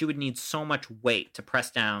 that you would need so much weight to press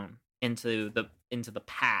down into the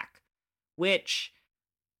pack, which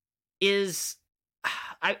is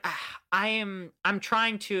I'm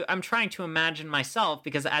trying to imagine myself,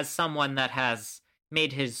 because as someone that has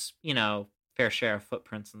made his, fair share of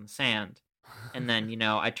footprints in the sand, and then,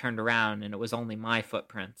 I turned around and it was only my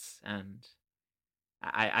footprints, and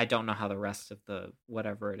I don't know how the rest of the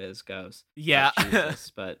whatever it is goes. Yeah.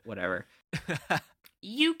 Jesus, but whatever.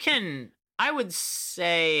 I would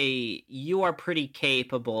say you are pretty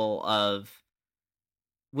capable of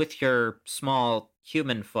with your small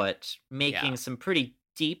human foot making some pretty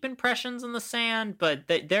deep impressions in the sand, but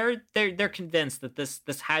they're convinced that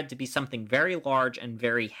this had to be something very large and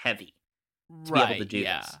very heavy to be able to do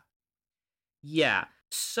this. Yeah.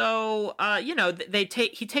 So,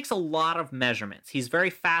 he takes a lot of measurements. He's very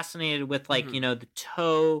fascinated with the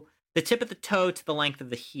tip of the toe to the length of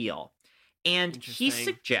the heel. And he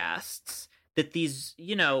suggests that these,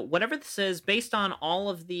 whatever this is, based on all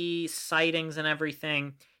of the sightings and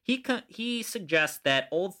everything, he suggests that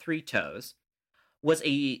Old Three Toes was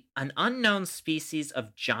an unknown species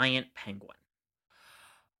of giant penguin.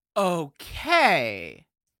 Okay.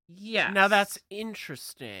 Yes. Now that's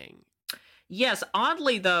interesting. Yes,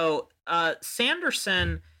 oddly though,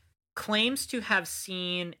 Sanderson claims to have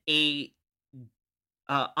seen a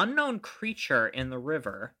unknown creature in the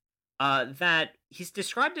river that he's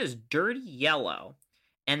described as dirty yellow,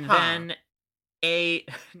 and then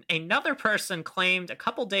another person claimed a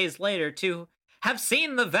couple days later to have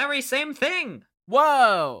seen the very same thing.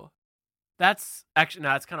 Whoa! That's actually,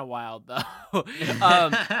 no, it's kind of wild, though.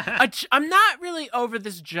 I'm not really over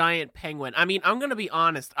this giant penguin. I mean, I'm going to be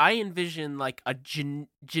honest. I envision, like, a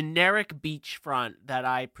generic beachfront that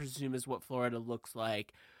I presume is what Florida looks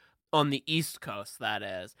like on the East Coast, that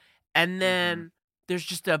is. And then there's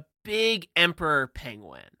just a big emperor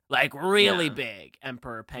penguin. Like, really big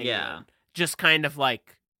emperor penguin. Just kind of,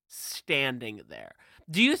 like, standing there.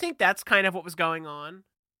 Do you think that's kind of what was going on?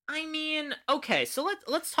 I mean, okay, so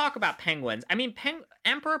let's talk about penguins. I mean,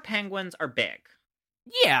 emperor penguins are big.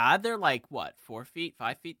 Yeah, they're like, what, 4 feet,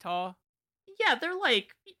 5 feet tall? Yeah, they're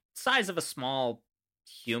like size of a small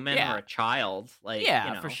human or a child. Like,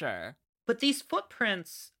 for sure. But these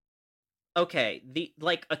footprints, okay,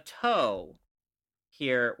 like a toe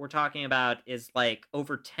here we're talking about is like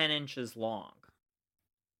over 10 inches long.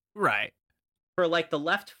 Right. For like the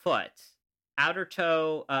left foot, outer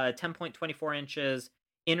toe, 10.24 inches.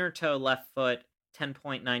 Inner toe left foot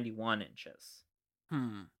 10.91 inches.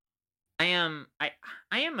 I am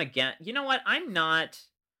again. You know what? I'm not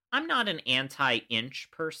an anti-inch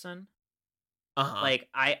person. Like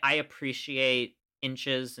I appreciate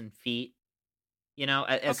inches and feet.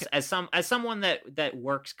 As someone that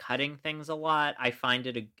works cutting things a lot, I find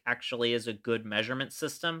it actually is a good measurement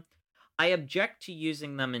system. I object to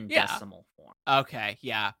using them in decimal form. Okay,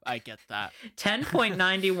 yeah, I get that.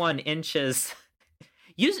 10.91 inches.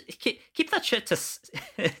 Keep that shit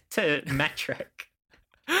to metric.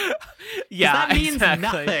 Yeah, that means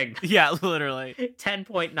nothing. Yeah, literally.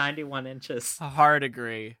 10.91 inches. Hard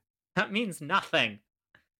agree. That means nothing.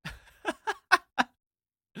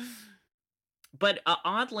 But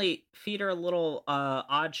oddly, feet are a little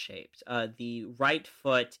odd shaped. The right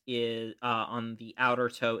foot is on the outer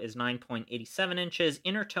toe is 9.87 inches.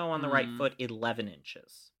 Inner toe on the right foot 11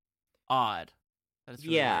 inches. Odd. That's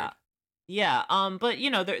really weird. Yeah, but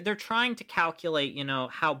they're trying to calculate,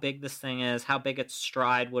 how big this thing is, how big its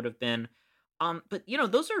stride would have been. But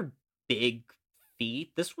those are big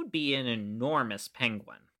feet. This would be an enormous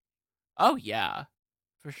penguin. Oh yeah,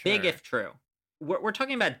 for sure. Big if true. We're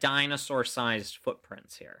talking about dinosaur-sized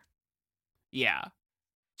footprints here. Yeah.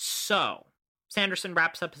 So Sanderson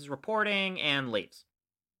wraps up his reporting and leaves.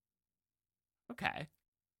 Okay.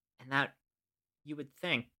 And that you would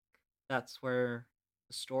think that's where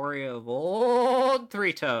the story of Old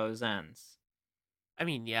Three Toes ends. I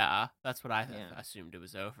mean, yeah, that's what I assumed it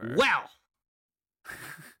was over. Well,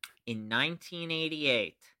 in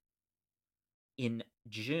 1988, in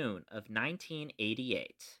June of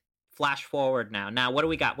 1988, flash forward now. Now, what do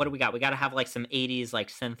we got? We got to have like some 80s like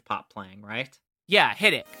synth pop playing, right? Yeah,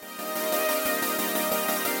 hit it.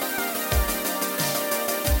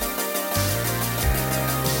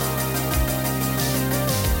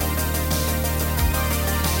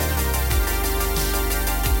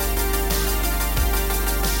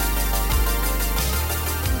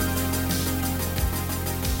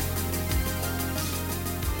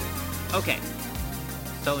 Okay,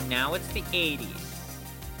 so now it's the 80s.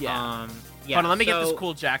 Yeah. Hold on, let me get this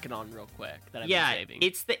cool jacket on real quick that I've been saving.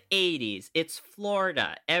 It's the 80s. It's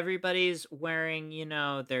Florida. Everybody's wearing,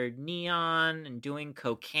 their neon and doing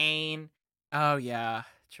cocaine. Oh, yeah,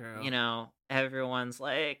 true. Everyone's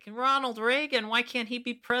like, Ronald Reagan, why can't he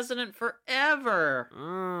be president forever?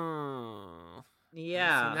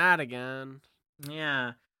 Yeah. Seen that again.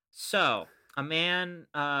 Yeah. So, a man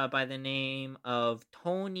by the name of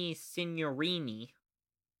Tony Signorini.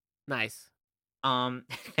 Nice.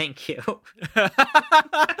 Thank you.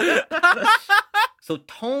 So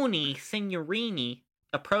Tony Signorini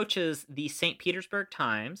approaches the St. Petersburg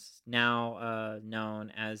Times, now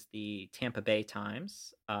known as the Tampa Bay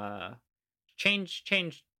Times. They changed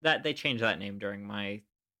that name during my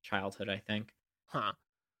childhood, I think. Huh.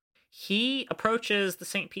 He approaches the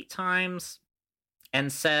St. Pete Times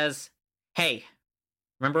and says, "Hey,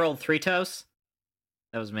 remember old Three Toes?"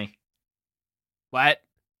 That was me. What?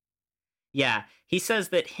 Yeah, he says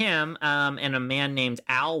that him and a man named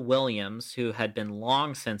Al Williams, who had been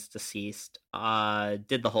long since deceased,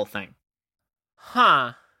 did the whole thing.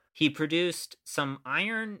 Huh. He produced some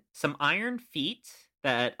iron feet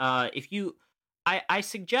that I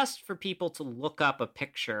suggest for people to look up a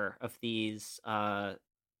picture of these of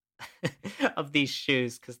these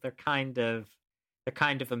shoes, because they're kind of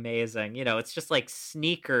amazing. It's just like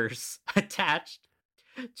sneakers attached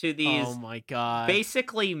to these Oh my god.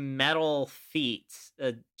 basically metal feet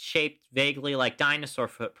shaped vaguely like dinosaur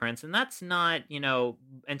footprints. And that's not,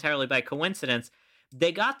 entirely by coincidence.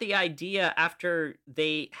 They got the idea after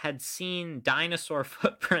they had seen dinosaur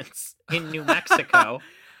footprints in New Mexico.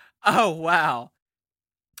 Oh, wow.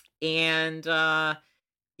 And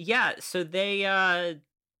yeah, so they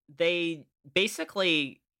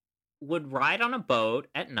basically would ride on a boat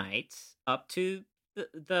at night up to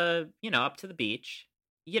up to the beach,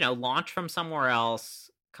 launch from somewhere else,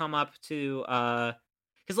 come up to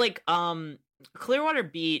because Clearwater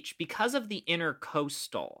Beach, because of the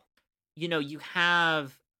intercoastal, you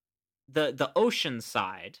have the ocean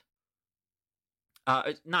side,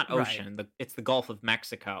 not ocean, it's the Gulf of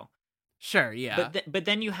Mexico. Sure, yeah. But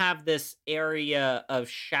then you have this area of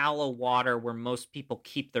shallow water where most people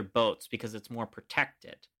keep their boats because it's more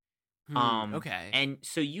protected. Okay. And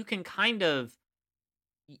so you can kind of,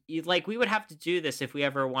 we would have to do this if we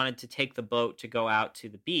ever wanted to take the boat to go out to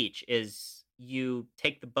the beach, is you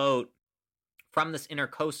take the boat from this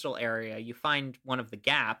intercoastal area, you find one of the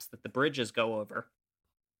gaps that the bridges go over,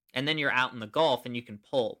 and then you're out in the Gulf and you can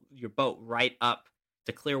pull your boat right up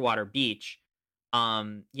to Clearwater Beach.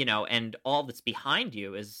 And all that's behind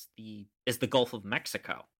you is the Gulf of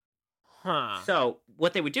Mexico. Huh. So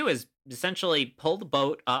what they would do is essentially pull the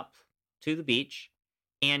boat up to the beach,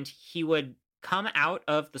 and he would come out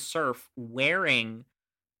of the surf wearing,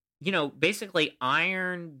 basically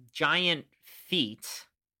iron giant feet,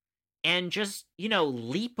 and just,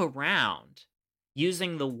 leap around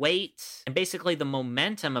using the weight and basically the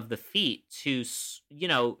momentum of the feet to,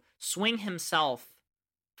 swing himself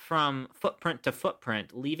from footprint to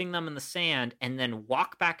footprint, leaving them in the sand, and then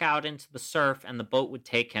walk back out into the surf, and the boat would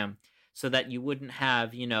take him, so that you wouldn't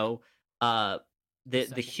have, the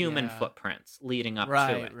human footprints leading up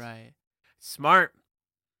to it. Right. Smart.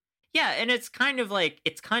 Yeah, and it's kind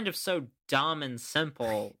of so dumb and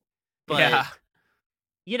simple, but yeah.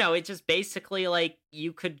 It's just basically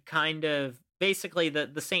you could kind of basically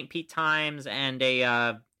the St. Pete Times and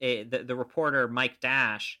the reporter Mike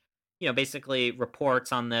Dash, basically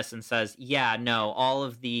reports on this and says, yeah, no, all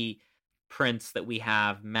of the prints that we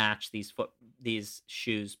have match these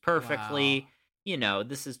shoes perfectly. Wow.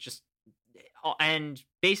 This is just, and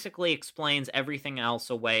basically explains everything else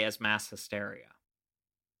away as mass hysteria.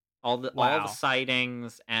 All the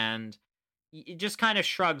sightings, and it just kind of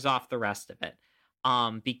shrugs off the rest of it.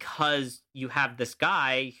 Because you have this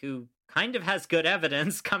guy who kind of has good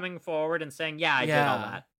evidence coming forward and saying, yeah, I did all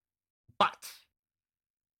that. But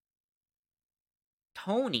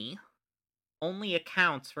Tony only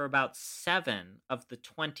accounts for about 7 of the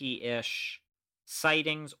 20-ish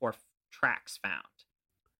sightings or tracks found.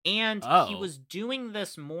 And he was doing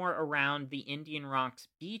this more around the Indian Rocks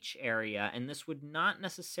Beach area, and this would not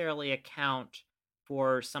necessarily account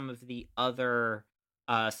for some of the other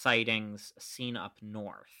sightings seen up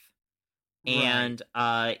north. Right. And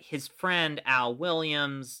his friend Al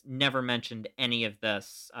Williams never mentioned any of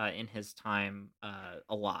this in his time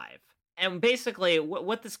alive. And basically,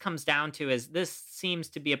 what this comes down to is this seems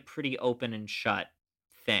to be a pretty open and shut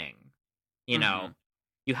thing. You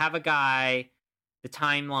have a guy, the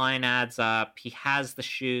timeline adds up, he has the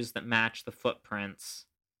shoes that match the footprints,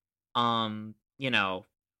 or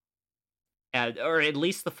at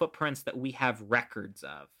least the footprints that we have records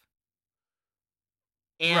of.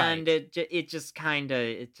 And it just kind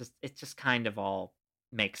of all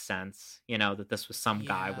makes sense, that this was some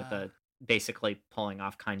guy with basically pulling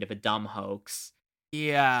off kind of a dumb hoax.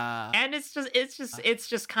 Yeah. And it's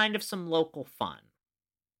just kind of some local fun.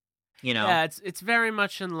 Yeah, it's very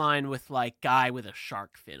much in line with guy with a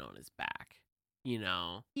shark fin on his back.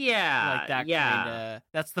 Yeah. That kind of,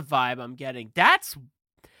 that's the vibe I'm getting. That's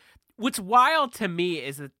what's wild to me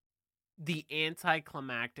is that the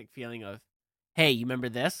anticlimactic feeling of, hey, you remember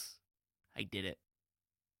this? I did it.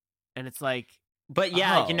 And it's like, but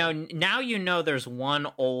yeah, now there's one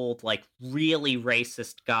old, really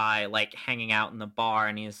racist guy, hanging out in the bar,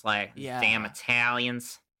 and he's like, damn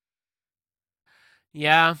Italians.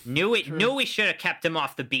 Yeah. Knew we should have kept him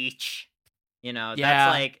off the beach. That's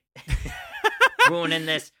like ruining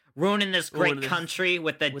this great country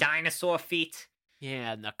with the dinosaur feet.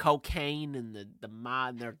 Yeah, and the cocaine and the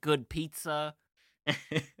mod and their good pizza.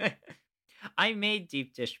 I made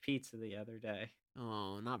deep dish pizza the other day.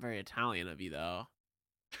 Oh, not very Italian of you, though.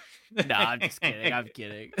 No, I'm just kidding. I'm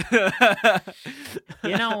kidding.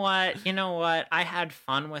 You know what? I had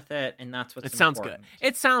fun with it, and that's what's important. Sounds good.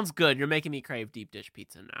 It sounds good. You're making me crave deep dish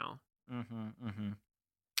pizza now.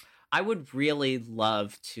 I would really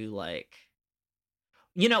love to,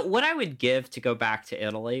 what I would give to go back to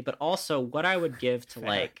Italy, but also what I would give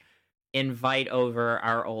to, invite over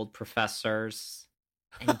our old professors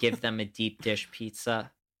and give them a deep dish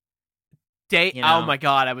pizza. Oh my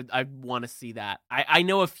god, I want to see that. I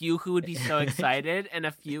know a few who would be so excited and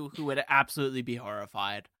a few who would absolutely be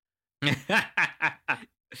horrified.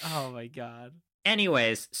 Oh my god.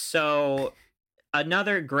 Anyways, so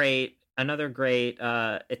another great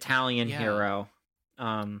Italian hero,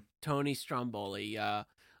 Tony Stromboli.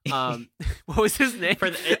 What was his name?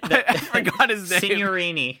 I forgot his name.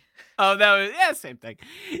 Signorini. Oh, that was same thing.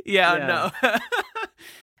 No.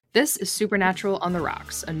 This is Supernatural on the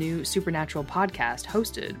Rocks, a new Supernatural podcast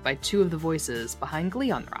hosted by two of the voices behind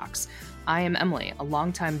Glee on the Rocks. I am Emily, a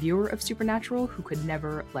longtime viewer of Supernatural who could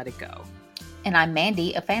never let it go. And I'm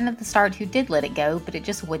Mandy, a fan of the start who did let it go, but it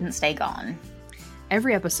just wouldn't stay gone.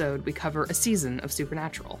 Every episode, we cover a season of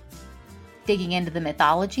Supernatural, digging into the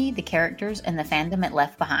mythology, the characters, and the fandom it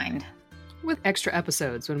left behind. With extra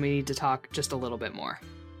episodes when we need to talk just a little bit more.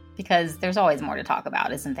 Because there's always more to talk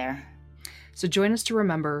about, isn't there? So join us to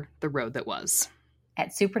remember the road that was.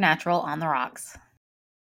 At Supernatural on the Rocks.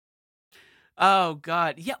 Oh,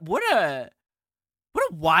 God. Yeah, what a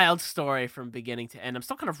wild story from beginning to end. I'm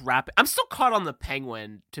still kind of I'm still caught on the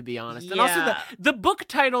penguin, to be honest. Yeah. And also the book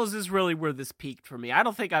titles is really where this peaked for me. I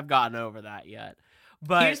don't think I've gotten over that yet.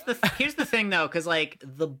 But here's the thing, though, because,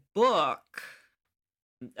 the book,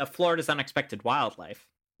 Florida's Unexpected Wildlife.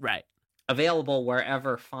 Right. Available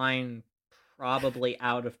wherever fine, probably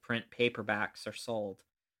out-of-print paperbacks are sold.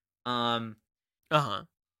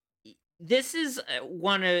 This is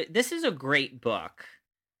a great book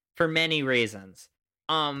for many reasons.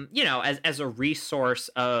 As a resource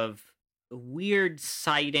of weird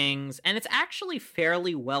sightings, and it's actually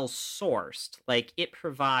fairly well sourced. It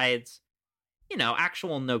provides,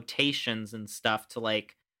 actual notations and stuff to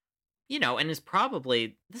and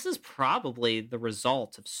this is probably the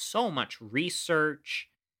result of so much research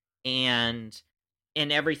and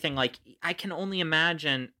everything. I can only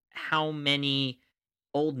imagine how many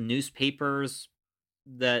old newspapers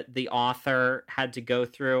that the author had to go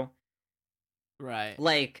through. Right.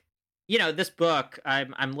 This book,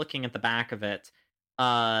 I'm looking at the back of it.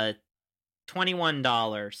 $21.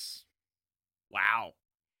 Wow.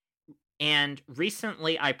 And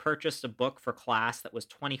recently I purchased a book for class that was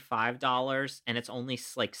 $25, and it's only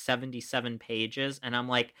 77 pages, and I'm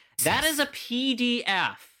like, that is a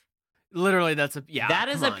PDF. Literally, that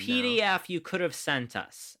is a PDF you could have sent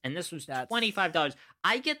us, and this was $25.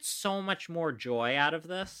 I get so much more joy out of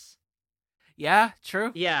this. Yeah,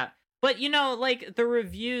 true. Yeah. But, the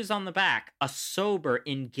reviews on the back, a sober,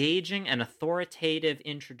 engaging, and authoritative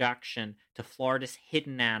introduction to Florida's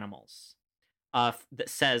hidden animals. That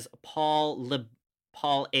says Paul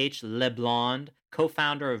H. LeBlond,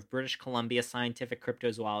 co-founder of British Columbia Scientific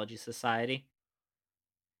Cryptozoology Society.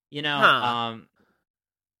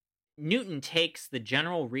 Newton takes the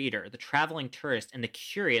general reader, the traveling tourist, and the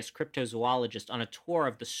curious cryptozoologist on a tour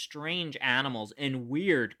of the strange animals and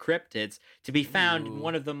weird cryptids to be found in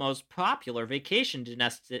one of the most popular vacation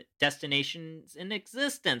destinations in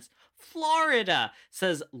existence, Florida,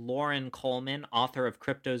 says Lauren Coleman, author of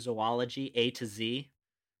Cryptozoology A to Z.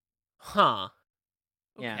 Huh.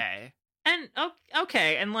 Okay. Yeah. And,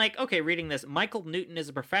 reading this, Michael Newton is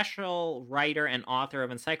a professional writer and author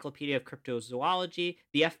of Encyclopedia of Cryptozoology,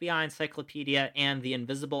 the FBI Encyclopedia, and The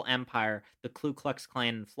Invisible Empire, the Ku Klux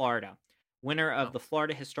Klan in Florida. Winner of the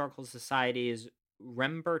Florida Historical Society's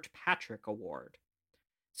Rembert Patrick Award.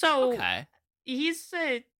 So, he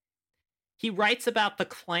writes about the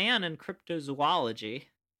Klan and cryptozoology.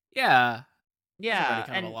 Yeah. Yeah.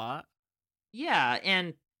 And a lot. Yeah,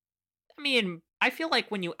 and, I feel like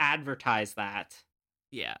when you advertise that,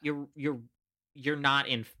 you're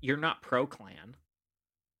not pro Klan.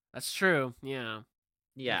 That's true. Yeah.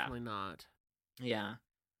 Yeah. Definitely not. Yeah.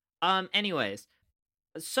 Anyways,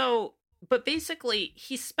 but basically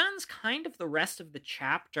he spends kind of the rest of the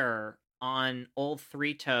chapter on Old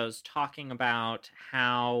Three Toes talking about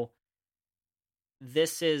how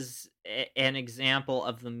this is an example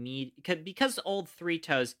of the because Old Three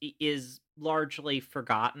Toes is largely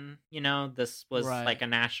forgotten. This was like Right. a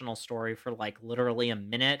national story for like literally a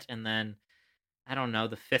minute, and then I don't know,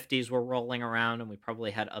 the 50s were rolling around, and we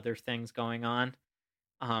probably had other things going on.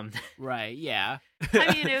 Um, Right, yeah.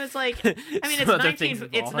 I mean, it was like, Some other things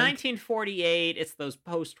it's involved. 1948. It's those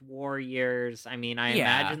post-war years. I mean, I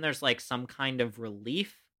Yeah. imagine there's like some kind of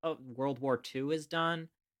relief of World War II is done.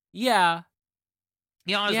 Yeah.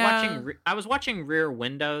 Yeah. I was watching Rear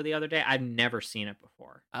Window the other day. I've never seen it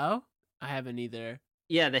before. Oh? I haven't either.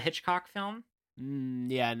 Yeah, the Hitchcock film.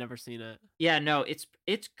 Yeah, I never seen it. Yeah, no, it's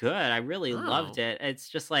good. I really Oh. loved it. It's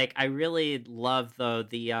just like I really love though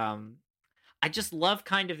the. I just love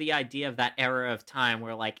kind of the idea of that era of time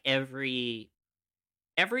where like every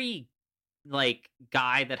like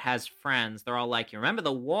guy that has friends, they're all like, "You remember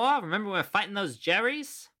the war? Remember when we were fighting those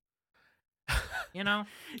Jerrys?" You know?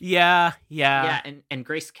 Yeah, yeah. Yeah, and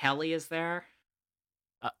Grace Kelly is there.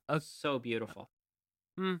 So beautiful.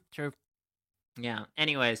 True. Yeah.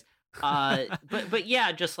 Anyways, but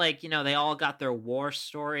yeah, just like, they all got their war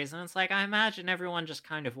stories, and it's like I imagine everyone just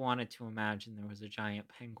kind of wanted to imagine there was a giant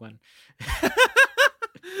penguin.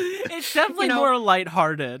 It's definitely more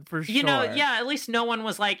lighthearted for sure. Yeah, at least no one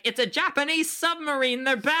was like, "It's a Japanese submarine,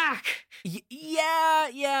 they're back." Yeah,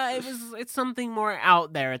 it's something more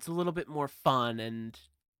out there. It's a little bit more fun and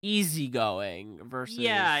easygoing versus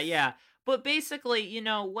Yeah. But basically,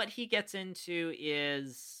 what he gets into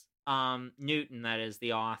is Newton, that is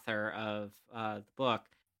the author of the book.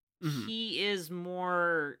 Mhm. He is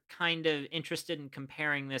more kind of interested in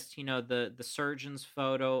comparing this to, the surgeon's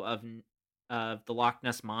photo of the Loch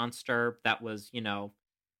Ness monster that was,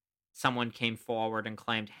 someone came forward and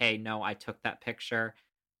claimed, "Hey, no, I took that picture,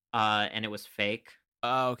 and it was fake."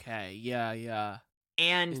 Okay, yeah.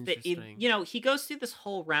 And Interesting. he goes through this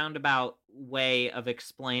whole roundabout way of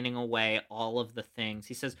explaining away all of the things.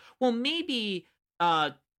 He says, "Well, maybe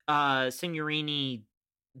Signorini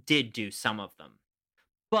did do some of them,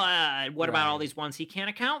 but what about all Right. these ones he can't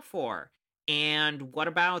account for? And what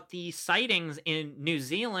about the sightings in New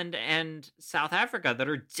Zealand and South Africa that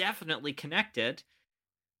are definitely connected?"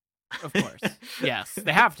 Of course. Yes,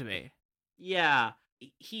 they have to be. Yeah,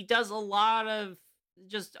 he does a lot of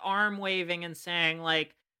just arm waving and saying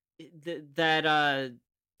like that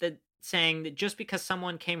saying that just because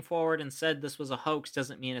someone came forward and said this was a hoax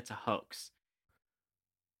doesn't mean it's a hoax.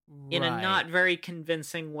 In a Right. not very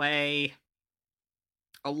convincing way,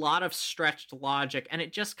 a lot of stretched logic, and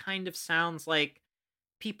it just kind of sounds like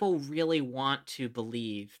people really want to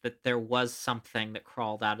believe that there was something that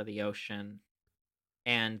crawled out of the ocean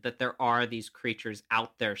and that there are these creatures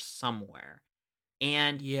out there somewhere.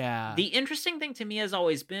 And Yeah. the interesting thing to me has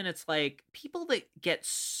always been it's like people that get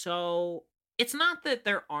so it's not that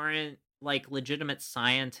there aren't like legitimate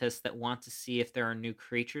scientists that want to see if there are new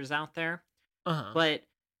creatures out there, Uh-huh. but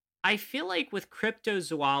I feel like with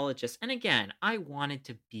cryptozoologists, and again, I wanted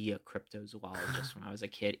to be a cryptozoologist when I was a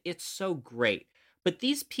kid. It's so great. But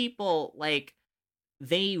these people, like,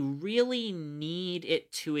 they really need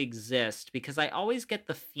it to exist because I always get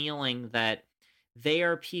the feeling that they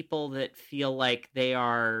are people that feel like they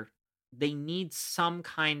need some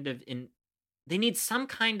kind of they need some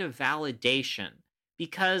kind of validation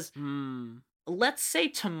because Hmm. let's say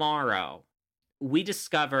tomorrow we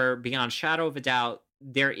discover beyond shadow of a doubt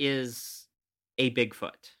there is a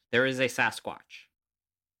Bigfoot, there is a Sasquatch,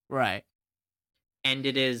 Right. and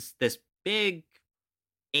it is this big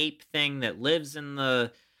ape thing that lives in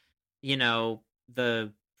you know,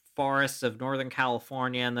 the forests of Northern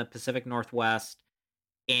California and the Pacific Northwest,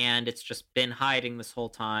 and it's just been hiding this whole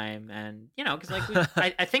time. And because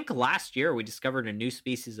like I think last year we discovered a new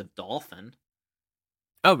species of dolphin.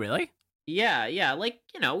 Oh, really? Yeah, like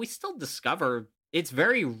we still discover. It's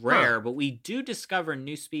very rare, but we do discover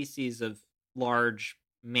new species of large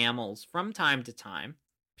mammals from time to time.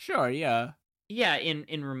 Sure, yeah. Yeah,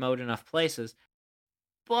 in remote enough places,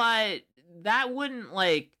 but that wouldn't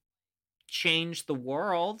like change the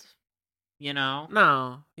world, you know?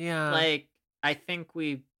 No, yeah. Like I think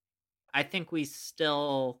we I think we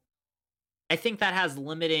still I think that has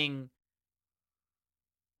limiting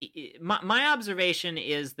my observation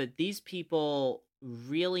is that these people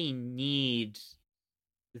really need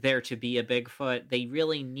there to be a Bigfoot. They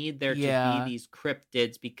really need there to be Yeah. these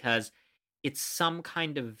cryptids because it's some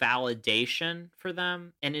kind of validation for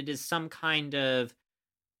them, and it is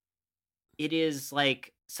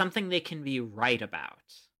like something they can be right about.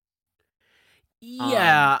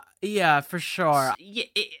 Yeah, for sure.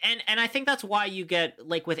 And I think that's why you get,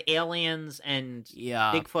 like, with aliens and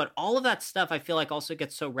Bigfoot, all of that stuff I feel like also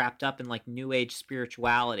gets so wrapped up in, like, New Age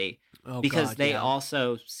spirituality, because they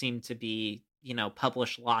also seem to be,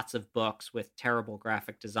 publish lots of books with terrible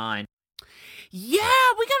graphic design. Yeah,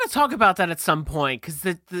 we gotta talk about that at some point, because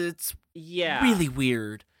it's really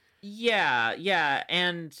weird. Yeah,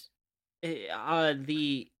 and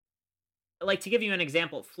like, to give you an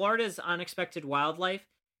example, Florida's unexpected wildlife.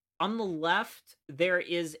 On the left, there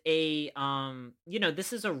is a,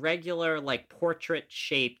 this is a regular, like,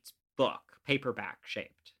 portrait-shaped book, paperback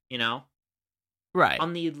shaped, Right.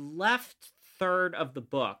 On the left third of the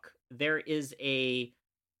book, there is a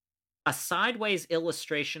sideways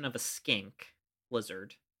illustration of a skink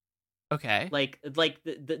lizard. Okay. Like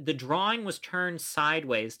the drawing was turned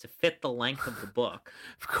sideways to fit the length of the book.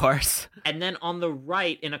 Of course. And then on the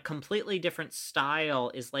right, in a completely different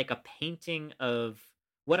style, is like a painting of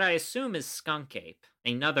what I assume is skunk ape,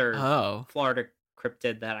 another Florida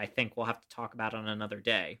cryptid that I think we'll have to talk about on another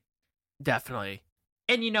day. Definitely.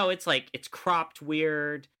 And it's like, it's cropped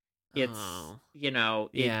weird. It's the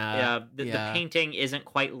painting isn't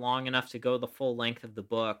quite long enough to go the full length of the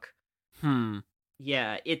book.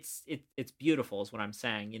 Yeah, it's beautiful is what I'm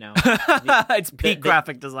saying, It's peak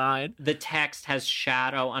graphic design. The text has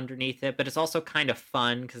shadow underneath it, but it's also kind of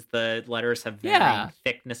fun because the letters have varying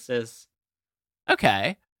thicknesses.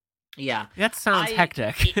 Okay. Yeah. That sounds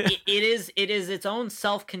hectic. it is its own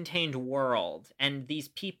self-contained world, and these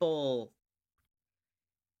people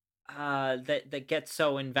that get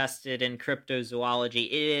so invested in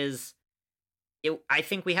cryptozoology, I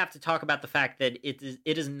think we have to talk about the fact that it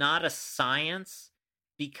is not a science,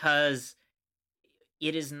 because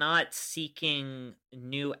it is not seeking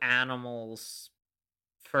new animals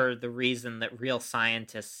for the reason that real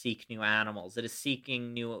scientists seek new animals. It is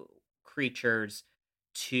seeking new creatures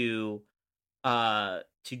to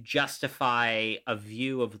justify a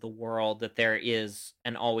view of the world that there is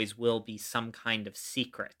and always will be some kind of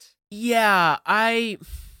secret. Yeah, I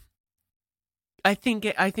think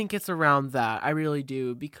it's around that. I really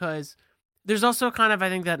do, because there's also kind of, I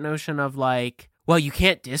think, that notion of, like, well, you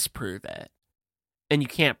can't disprove it and you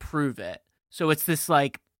can't prove it. So it's this,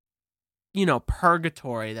 like,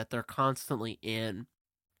 purgatory that they're constantly in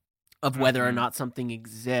of whether or not something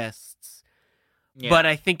exists. Yeah. But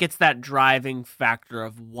I think it's that driving factor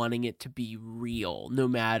of wanting it to be real no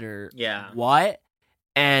matter what,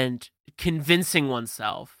 and convincing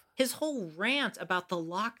oneself. His whole rant about the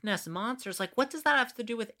Loch Ness monsters, like, what does that have to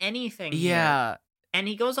do with anything? Yeah. Here? And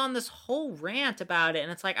he goes on this whole rant about it,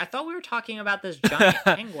 and it's like, I thought we were talking about this giant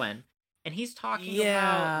penguin, and he's talking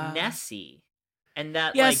about Nessie. And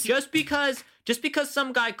that, like, just because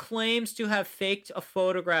some guy claims to have faked a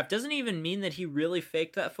photograph doesn't even mean that he really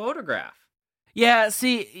faked that photograph. Yeah,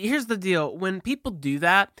 see, here's the deal. When people do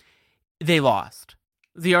that, they lost.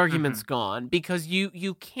 The argument's gone, because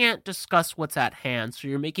you can't discuss what's at hand, so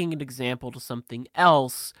you're making an example to something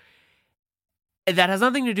else that has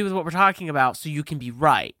nothing to do with what we're talking about, so you can be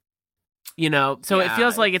right. So it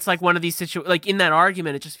feels like it's like one of these like, in that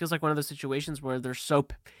argument, it just feels like one of those situations where they're so,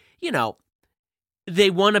 they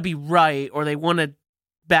want to be right, or they want to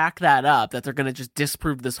back that up, that they're going to just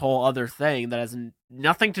disprove this whole other thing that has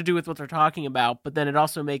nothing to do with what they're talking about. But then it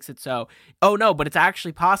also makes it so, oh no, but it's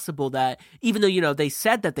actually possible that even though, they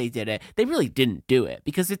said that they did it, they really didn't do it,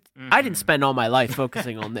 because I didn't spend all my life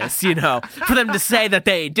focusing on this, for them to say that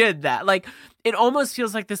they did that. Like, it almost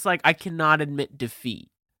feels like this, like, I cannot admit defeat.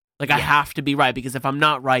 Like, I have to be right, because if I'm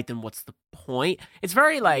not right, then what's the point? It's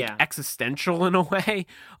very, like, existential in a way,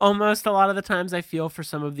 almost, a lot of the times, I feel, for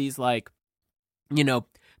some of these, like,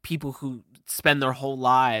 people who spend their whole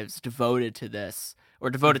lives devoted to this,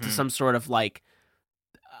 or devoted to some sort of, like,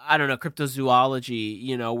 I don't know,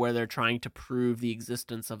 cryptozoology, where they're trying to prove the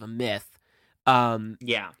existence of a myth. And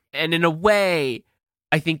in a way,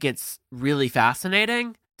 I think it's really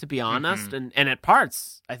fascinating, to be honest, and at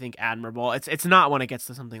parts, I think, admirable. It's not when it gets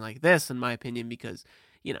to something like this, in my opinion, because,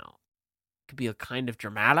 it could be a kind of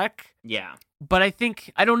dramatic. Yeah. But I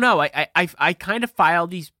think, I don't know, I kind of file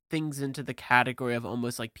these things into the category of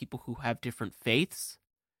almost like people who have different faiths,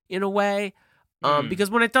 in a way. Because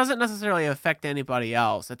when it doesn't necessarily affect anybody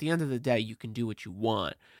else, at the end of the day, you can do what you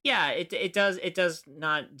want. Yeah, it does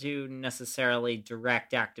not do necessarily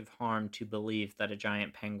direct active harm to believe that a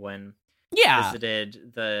giant penguin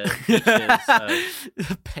visited the beaches of...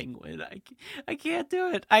 The penguin. I can't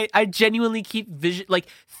do it. I genuinely keep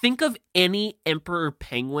think of any Emperor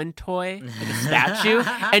Penguin toy, like a statue,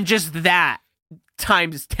 and just that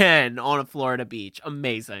times 10 on a Florida beach.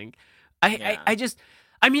 Amazing.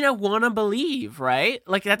 I mean, I want to believe, right?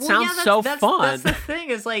 Like, that Well, sounds yeah, so that's fun. That's the thing,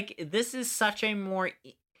 is like, this is such a more,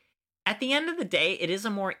 at the end of the day, it is a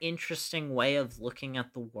more interesting way of looking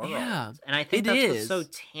at the world. Yeah, and I think it that's is. what's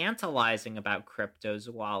so tantalizing about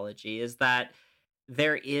cryptozoology, is that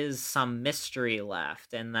there is some mystery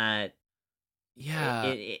left, and that Yeah.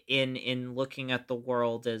 in looking at the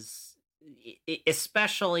world, as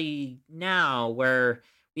especially now where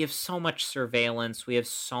we have so much surveillance, we have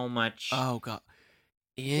so much. Oh, God.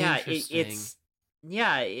 Yeah, Interesting.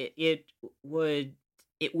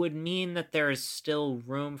 it would mean that there is still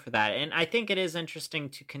room for that. And I think it is interesting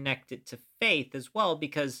to connect it to faith as well,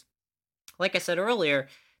 because like I said earlier,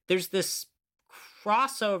 there's this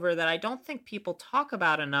crossover that I don't think people talk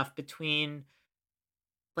about enough between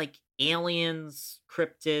like aliens,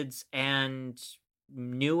 cryptids, and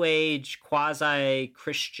new age quasi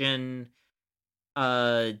Christian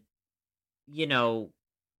uh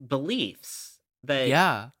beliefs, that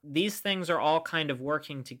Yeah. these things are all kind of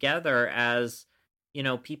working together as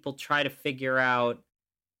people try to figure out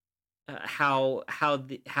how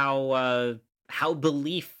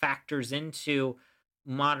belief factors into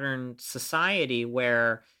modern society,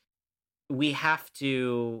 where we have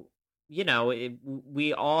to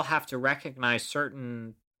we all have to recognize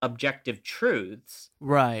certain objective truths,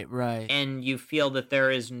 Right, right. and you feel that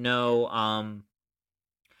there's no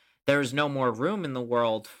more room in the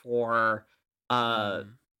world for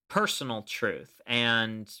Mm. personal truth,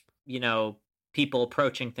 and people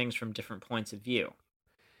approaching things from different points of view.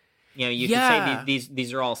 You could say Yeah.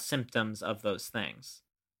 these are all symptoms of those things.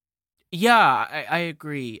 Yeah, I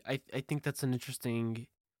agree. I think that's an interesting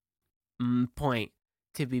point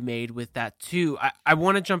to be made with that, too. I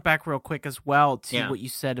want to jump back real quick as well to Yeah. what you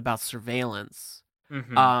said about surveillance.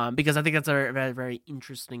 Mhm. Because I think that's very, very, very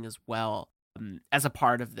interesting as well, as a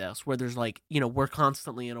part of this, where there's like, we're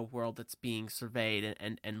constantly in a world that's being surveyed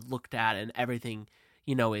and looked at, and everything,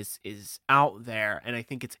 is out there. And I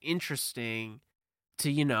think it's interesting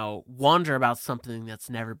to, wonder about something that's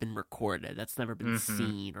never been recorded, that's never been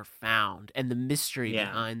seen or found, and the mystery Yeah.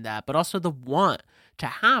 behind that, but also the want to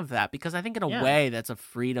have that, because I think in a Yeah. way that's a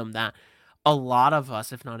freedom that a lot of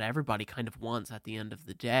us, if not everybody, kind of wants at the end of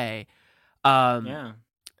the day. Yeah.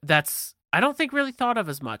 That's, I don't think, really thought of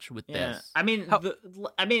as much with Yeah. this. I mean,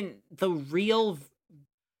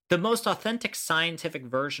 the most authentic scientific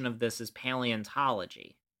version of this is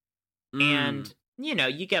paleontology. And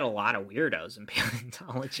you get a lot of weirdos in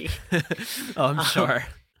paleontology. Oh, I'm sure.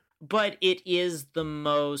 But it is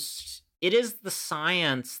the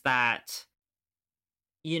science that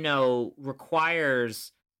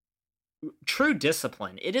requires true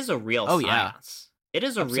discipline. It is a real science. It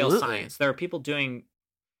is a real science. There are people doing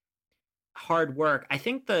hard work. I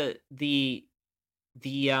think the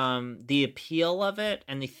appeal of it,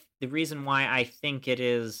 and the reason why I think it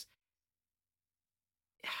is,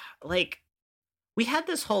 like, we had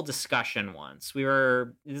this whole discussion once.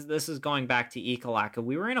 This is going back to Ekalaka.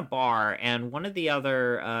 We were in a bar, and one of the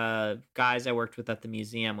other guys I worked with at the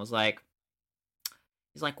museum was like,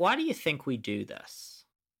 he's like, "Why do you think we do this?"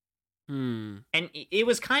 And it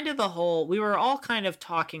was kind of we were all kind of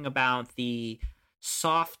talking about the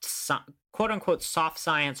quote unquote soft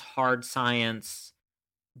science, hard science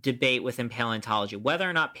debate within paleontology, whether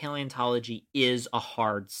or not paleontology is a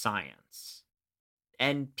hard science.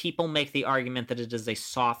 And people make the argument that it is a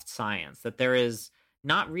soft science, that there is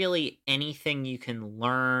not really anything you can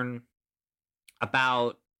learn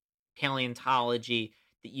about paleontology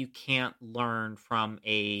that you can't learn from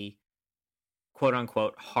a quote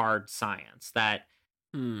unquote hard science. That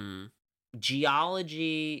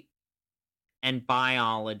geology and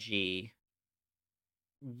biology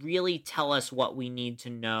really tell us what we need to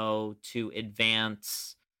know to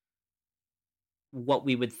advance what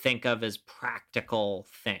we would think of as practical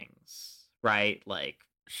things, right? Like,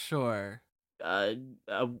 Sure.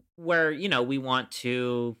 Where, we want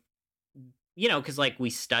to, because like we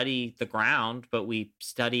study the ground, but we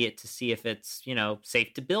study it to see if it's,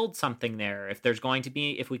 safe to build something there. If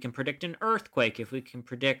we can predict an earthquake, if we can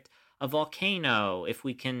predict a volcano, if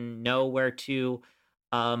we can know where to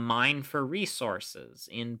mine for resources.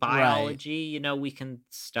 In biology, we can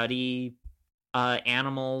study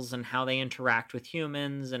animals and how they interact with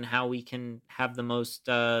humans, and how we can have the most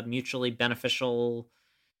mutually beneficial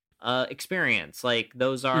experience. Like,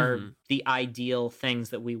 those are the ideal things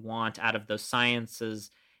that we want out of those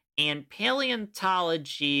sciences. And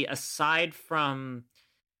paleontology, aside from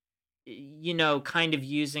kind of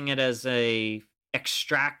using it as a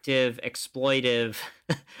extractive, exploitive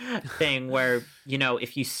thing, where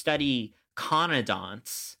if you study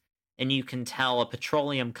conodonts and you can tell a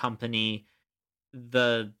petroleum company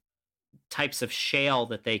the types of shale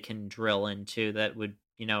that they can drill into that would,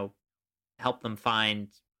 help them find,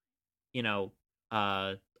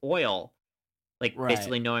 oil, like Right.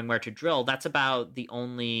 basically knowing where to drill. That's about the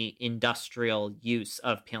only industrial use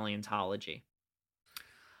of paleontology.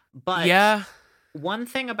 But Yeah. one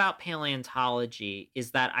thing about paleontology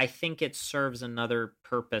is that I think it serves another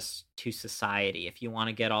purpose to society, if you want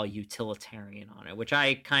to get all utilitarian on it, which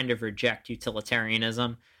I kind of reject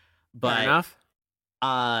utilitarianism. Fair But enough.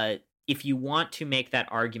 if you want to make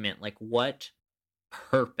that argument, like what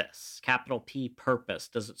purpose, capital P purpose,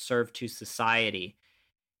 does it serve to society,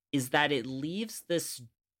 is that it leaves this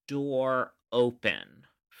door open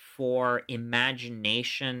for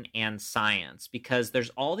imagination and science, because there's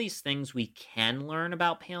all these things we can learn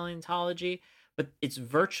about paleontology, but it's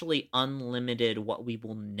virtually unlimited what we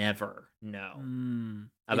will never know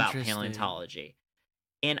about Interesting. paleontology.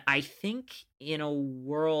 And I think in a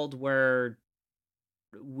world where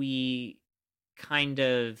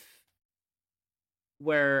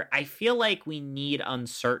where I feel like we need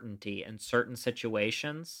uncertainty in certain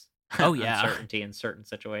situations. Oh, yeah. Uncertainty in certain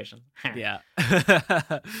situations. Yeah.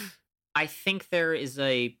 I think there is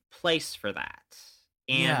a place for that.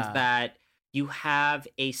 And Yeah. that you have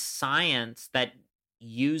a science that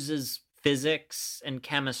uses physics and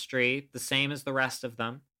chemistry the same as the rest of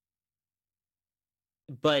them,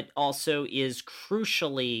 but also is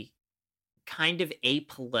crucially kind of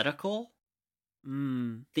apolitical,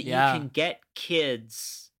 that Yeah. you can get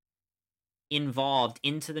kids involved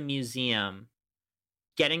into the museum,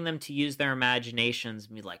 getting them to use their imaginations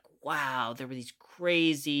and be like, wow, there were these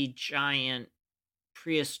crazy giant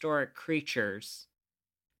prehistoric creatures.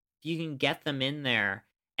 You can get them in there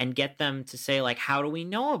and get them to say, like, how do we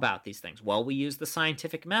know about these things? Well, we use the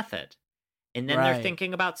scientific method. And then they're Right.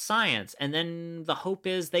 thinking about science. And then the hope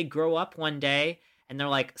is they grow up one day and they're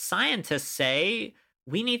like, scientists say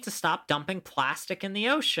we need to stop dumping plastic in the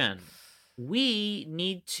ocean. We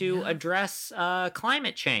need to address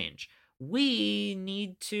climate change. We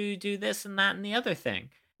need to do this and that and the other thing.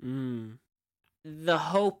 The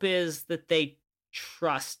hope is that they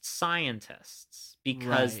trust scientists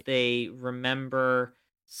because Right. they remember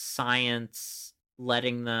science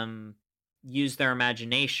letting them use their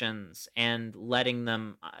imaginations and letting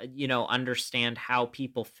them, understand how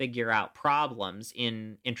people figure out problems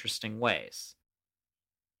in interesting ways.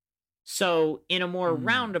 So in a more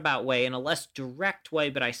roundabout way, in a less direct way,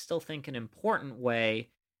 but I still think an important way,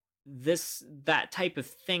 that type of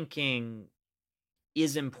thinking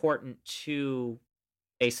is important to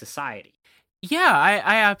a society. Yeah,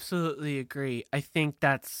 I absolutely agree. I think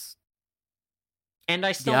that's... And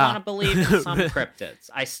I still Yeah. want to believe in some cryptids.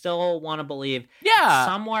 I still want to believe Yeah.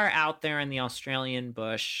 somewhere out there in the Australian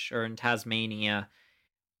bush or in Tasmania,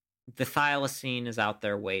 the thylacine is out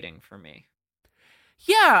there waiting for me.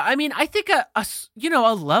 Yeah, I mean, I think a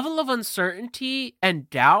level of uncertainty and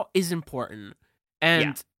doubt is important, and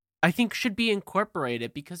Yeah. I think should be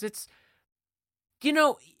incorporated because it's,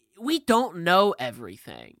 we don't know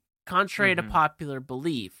everything, contrary to popular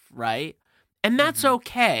belief, right? And that's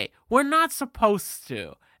okay. We're not supposed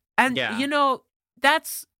to. And, Yeah.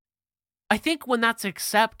 I think when that's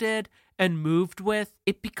accepted and moved with,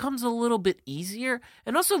 it becomes a little bit easier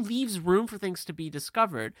and also leaves room for things to be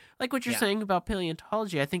discovered. Like what you're Yeah. saying about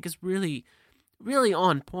paleontology, I think is really, really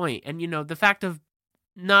on point. And, the fact of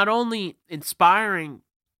not only inspiring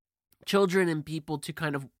children and people to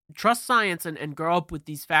kind of trust science and grow up with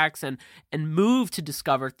these facts and move to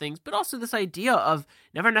discover things, but also this idea of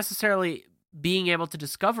never necessarily being able to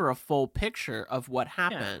discover a full picture of what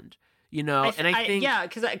happened. I think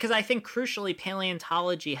because I think crucially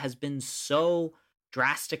paleontology has been so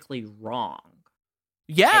drastically wrong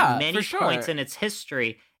at many for sure. points in its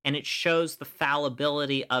history, and it shows the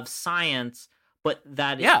fallibility of science, but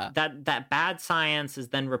that bad science is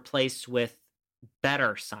then replaced with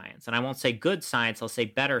better science. And I won't say good science, I'll say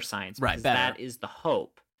better science, Right, because better. that is the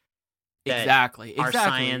hope. That Exactly. Our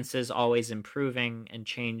science is always improving and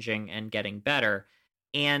changing and getting better.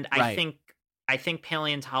 And I think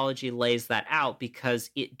paleontology lays that out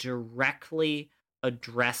because it directly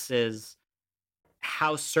addresses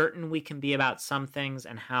how certain we can be about some things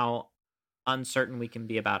and how uncertain we can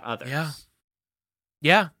be about others.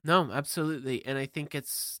 Yeah, no, absolutely. And I think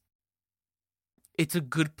it's a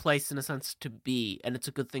good place in a sense to be, and it's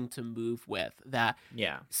a good thing to move with, that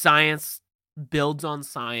science builds on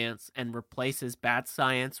science and replaces bad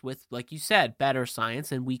science with, like you said, better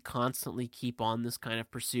science, and we constantly keep on this kind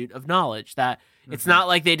of pursuit of knowledge. That it's not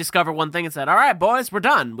like they discover one thing and said, all right, boys, we're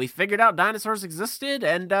done. We figured out dinosaurs existed,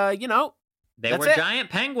 and, they were giant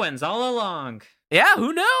penguins all along. Yeah,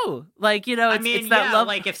 who knew? Like, it's that love.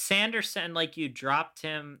 Like if Sanderson, like you dropped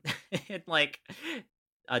him in like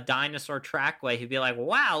a dinosaur trackway, he'd be like,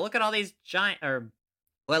 "Wow, look at all these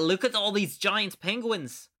look at all these giant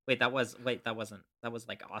penguins." That was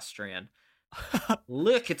like Austrian.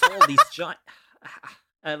 Look, it's all these giant.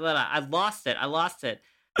 I lost it.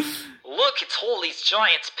 Look, it's all these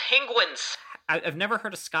giant penguins. I've never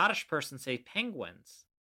heard a Scottish person say penguins.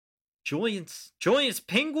 Giant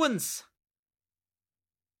penguins.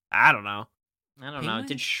 I don't know.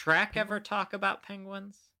 Did Shrek ever talk about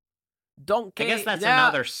penguins? I guess that's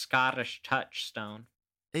another Scottish touchstone.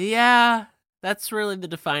 Yeah, that's really the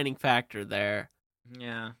defining factor there.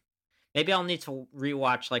 Yeah. Maybe I'll need to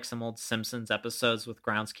rewatch like some old Simpsons episodes with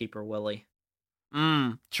Groundskeeper Willie.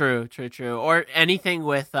 True. Or anything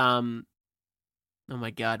with oh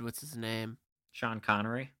my god, what's his name? Sean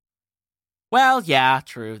Connery. Well, yeah,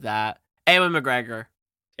 true that. Ewan McGregor.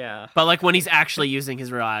 Yeah. But like when he's actually using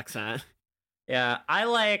his real accent. Yeah, I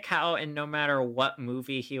like how in no matter what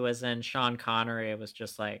movie he was in, Sean Connery was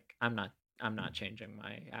just like, I'm not changing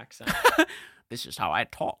my accent. This is how I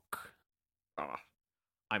talk.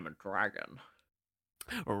 I'm a dragon.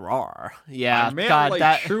 Roar. Yeah, I merely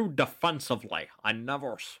chewed defensively. I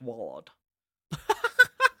never swallowed.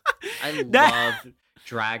 I love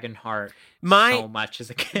Dragonheart so much as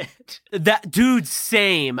a kid. That dude,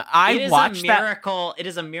 same. I watched that. It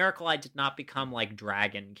is a miracle I did not become like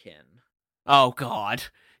Dragonkin. Oh God.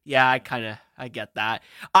 Yeah, I get that.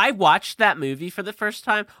 I watched that movie for the first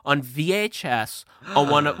time on VHS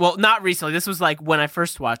on not recently. This was like when I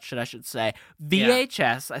first watched it, I should say.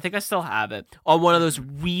 VHS, I think I still have it, on one of those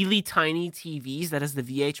really tiny TVs that has the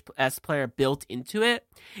VHS player built into it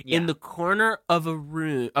in the corner of a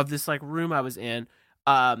room, of this like room I was in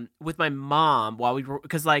with my mom while we were,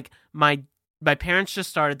 because like my parents just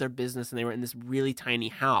started their business and they were in this really tiny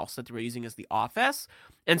house that they were using as the office.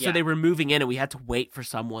 And so they were moving in and we had to wait for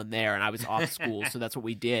someone there and I was off school. So that's what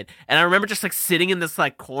we did. And I remember just like sitting in this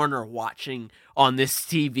like corner watching on this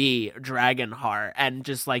TV Dragonheart and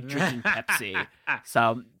just like drinking Pepsi.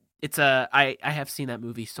 So it's I have seen that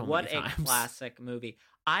movie so many times. What a classic movie.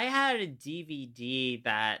 I had a DVD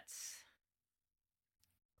that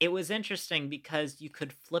it was interesting because you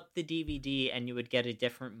could flip the DVD and you would get a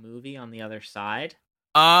different movie on the other side.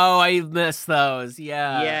 Oh, I missed those.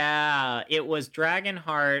 Yeah. Yeah. It was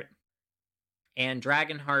Dragonheart and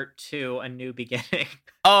Dragonheart 2, A New Beginning.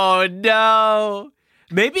 Oh, no.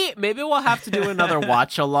 Maybe we'll have to do another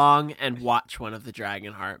watch along and watch one of the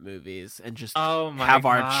Dragonheart movies and just have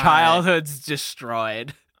our childhoods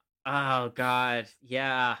destroyed. Oh, God.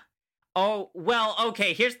 Yeah. Oh, well,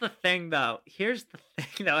 okay. Here's the thing, though.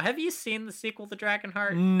 Have you seen the sequel to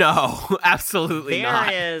Dragonheart? No, absolutely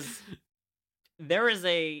not. There is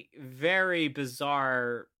a very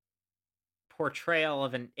bizarre portrayal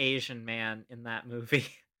of an Asian man in that movie.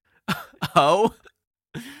 Oh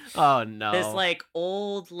no. This like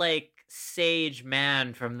old like sage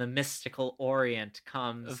man from the mystical Orient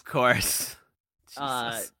comes, of course,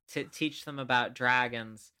 to teach them about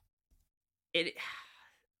dragons.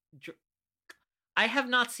 I have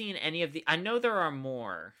not seen any of the. I know there are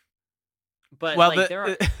more. But there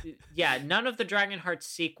are, none of the Dragonheart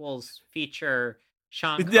sequels feature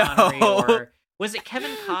Sean Connery or was it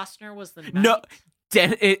Kevin Costner was the knight?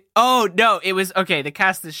 No, it was okay. The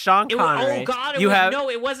cast is Sean Connery.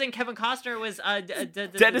 It wasn't Kevin Costner. It was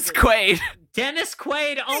Dennis Quaid. Dennis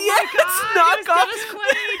Quaid. Oh my God, it was Dennis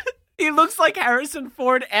Quaid. He looks like Harrison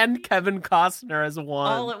Ford and Kevin Costner as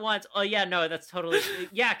one. All at once. Oh yeah, no, that's totally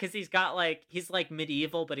because he's like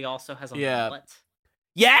medieval, but he also has a mullet.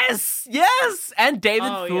 Yes, and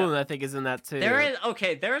David Thune, I think, is in that too.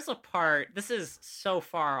 There's a part. This is so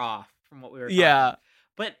far off from what we were talking about,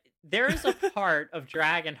 but there's a part of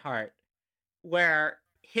Dragonheart where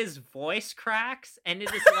his voice cracks, and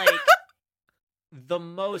it is like the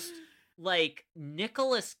most like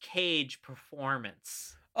Nicolas Cage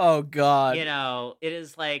performance. Oh God! It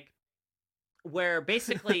is like where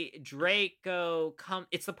basically Draco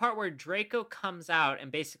it's the part where Draco comes out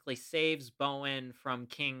and basically saves Bowen from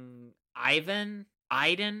King Iden,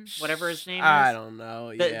 whatever his name is. I don't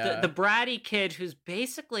know. The bratty kid who's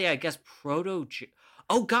basically, I guess,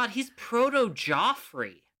 he's proto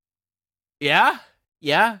Joffrey. Yeah.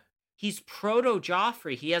 He's proto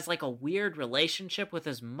Joffrey. He has like a weird relationship with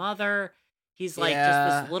his mother. He's like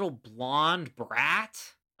just this little blonde brat.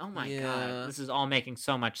 Oh my God. This is all making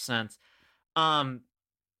so much sense.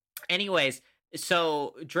 Anyways,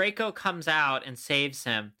 so Draco comes out and saves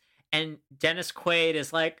him, and Dennis Quaid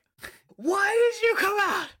is like, "Why did you come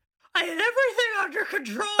out? I had everything under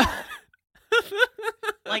control."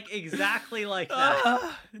 Like, exactly like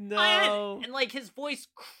that. No. And, like, his voice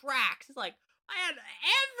cracks. He's like, I had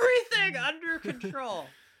everything under control.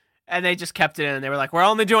 And they just kept it in. They were like, we're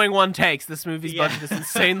only doing one takes. This movie's budget is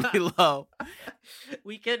insanely low.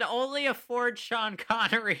 We can only afford Sean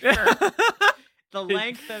Connery for the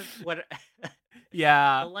length of what...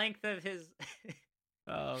 Yeah. The length of his...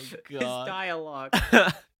 Oh, God. His dialogue.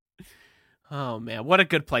 Oh, man. What a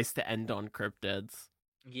good place to end on cryptids.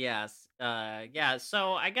 Yes. Yeah,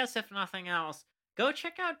 so I guess if nothing else, go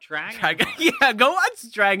check out Dragon. Yeah, go watch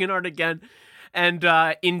Dragonheart again and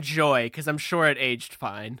enjoy, because I'm sure it aged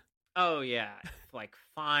fine. Oh, yeah. Like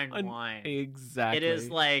fine wine. Exactly.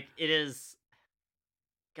 It is...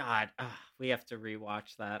 God, we have to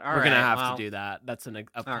rewatch that. We're going to have to do that. That's an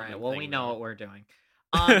upcoming all right, well, thing, we know though. what we're doing.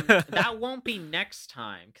 That won't be next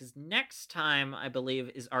time, because next time, I believe,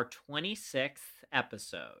 is our 26th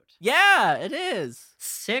episode. Yeah, it is.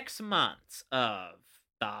 6 months of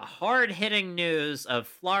the hard-hitting news of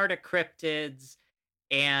Florida cryptids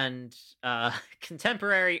and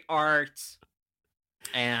contemporary art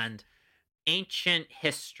and ancient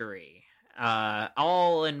history,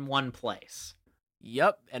 all in one place.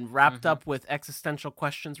 Yep, and wrapped up with existential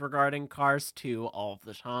questions regarding Cars 2 all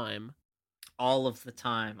the time. All of the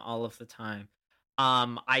time.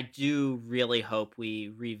 I do really hope we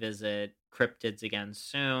revisit cryptids again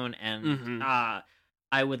soon, and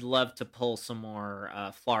I would love to pull some more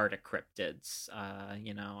Florida cryptids.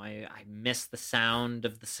 I miss the sound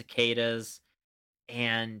of the cicadas,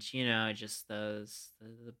 and just the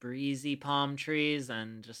breezy palm trees,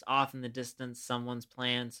 and just off in the distance, someone's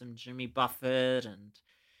playing some Jimmy Buffett, and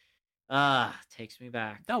takes me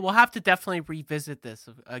back. No, we'll have to definitely revisit this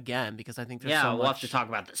again, because I think there's so we'll much... have to talk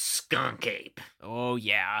about the skunk ape. Oh,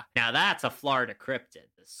 yeah. Now that's a Florida cryptid,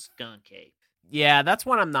 the skunk ape. Yeah, that's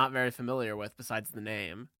one I'm not very familiar with, besides the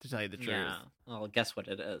name, to tell you the truth. Yeah. Well, guess what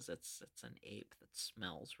it is? It's an ape that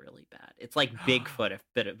smells really bad. It's like Bigfoot,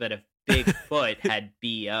 but if Bigfoot had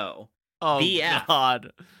BO. Oh, BF.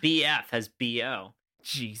 God. BF has BO.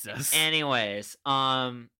 Jesus. Anyways,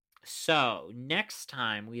 so next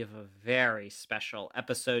time we have a very special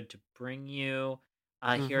episode to bring you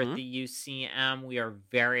here at the UCM. We are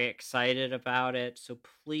very excited about it, so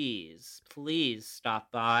please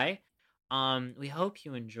stop by. We hope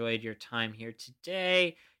you enjoyed your time here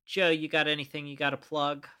today. Joe, you got anything you got to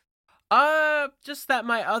plug? Just that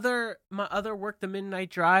my other work, The Midnight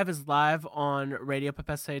Drive, is live on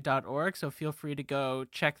radiopepese.org, so feel free to go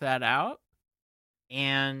check that out.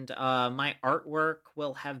 And my artwork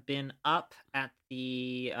will have been up at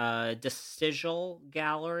the Decisional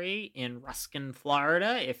Gallery in Ruskin,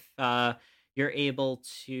 Florida. If you're able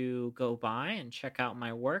to go by and check out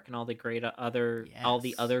my work and all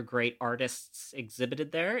the other great artists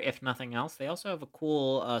exhibited there. If nothing else, they also have a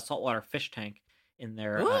cool saltwater fish tank in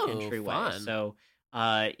their entryway. Fun. So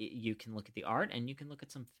you can look at the art and you can look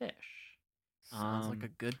at some fish. Sounds like a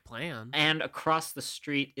good plan. And across the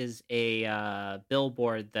street is a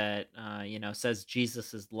billboard that says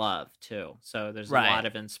Jesus is love too. So there's a lot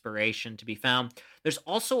of inspiration to be found. There's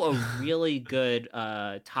also a really good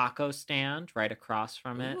taco stand right across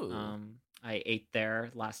from it. I ate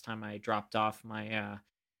there last time I dropped off my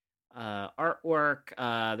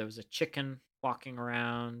artwork. There was a chicken walking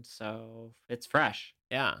around, so it's fresh.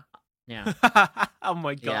 Yeah. Oh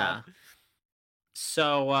my God. Yeah.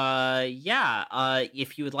 So,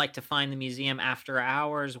 if you would like to find the museum after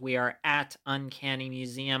hours, we are at Uncanny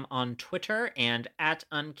Museum on Twitter and at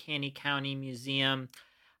Uncanny County Museum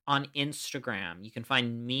on Instagram. You can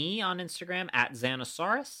find me on Instagram at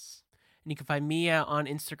Xanosaurus. And you can find me on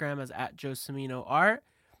Instagram as at JoeCiminoArt.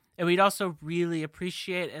 And we'd also really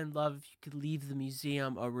appreciate and love if you could leave the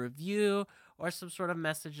museum a review or some sort of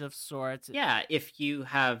message of sorts. Yeah, if you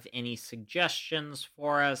have any suggestions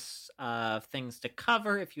for us, things to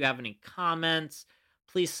cover, if you have any comments,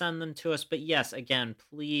 please send them to us. But yes, again,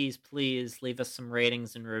 please leave us some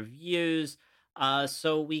ratings and reviews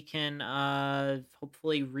so we can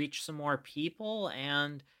hopefully reach some more people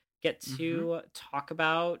and get to talk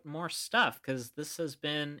about more stuff, because this has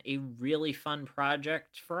been a really fun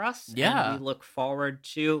project for us. Yeah. And we look forward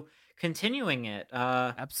to continuing it.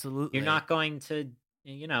 Absolutely. You're not going to,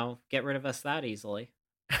 get rid of us that easily.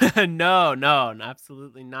 No,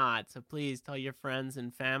 absolutely not. So please tell your friends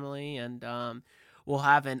and family, and we'll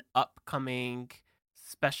have an upcoming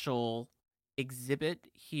special exhibit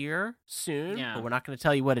here soon. Yeah. But we're not going to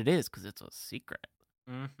tell you what it is because it's a secret.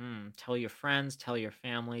 Tell your friends, tell your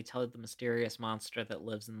family, tell the mysterious monster that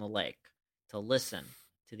lives in the lake to listen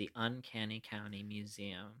to the Uncanny County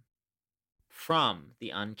Museum. From the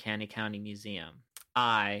Uncanny County Museum,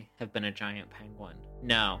 I have been a giant penguin.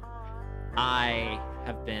 No, I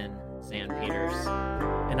have been Xan Peters.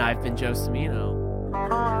 And I've been Joe Cimino.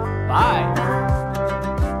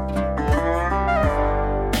 Bye.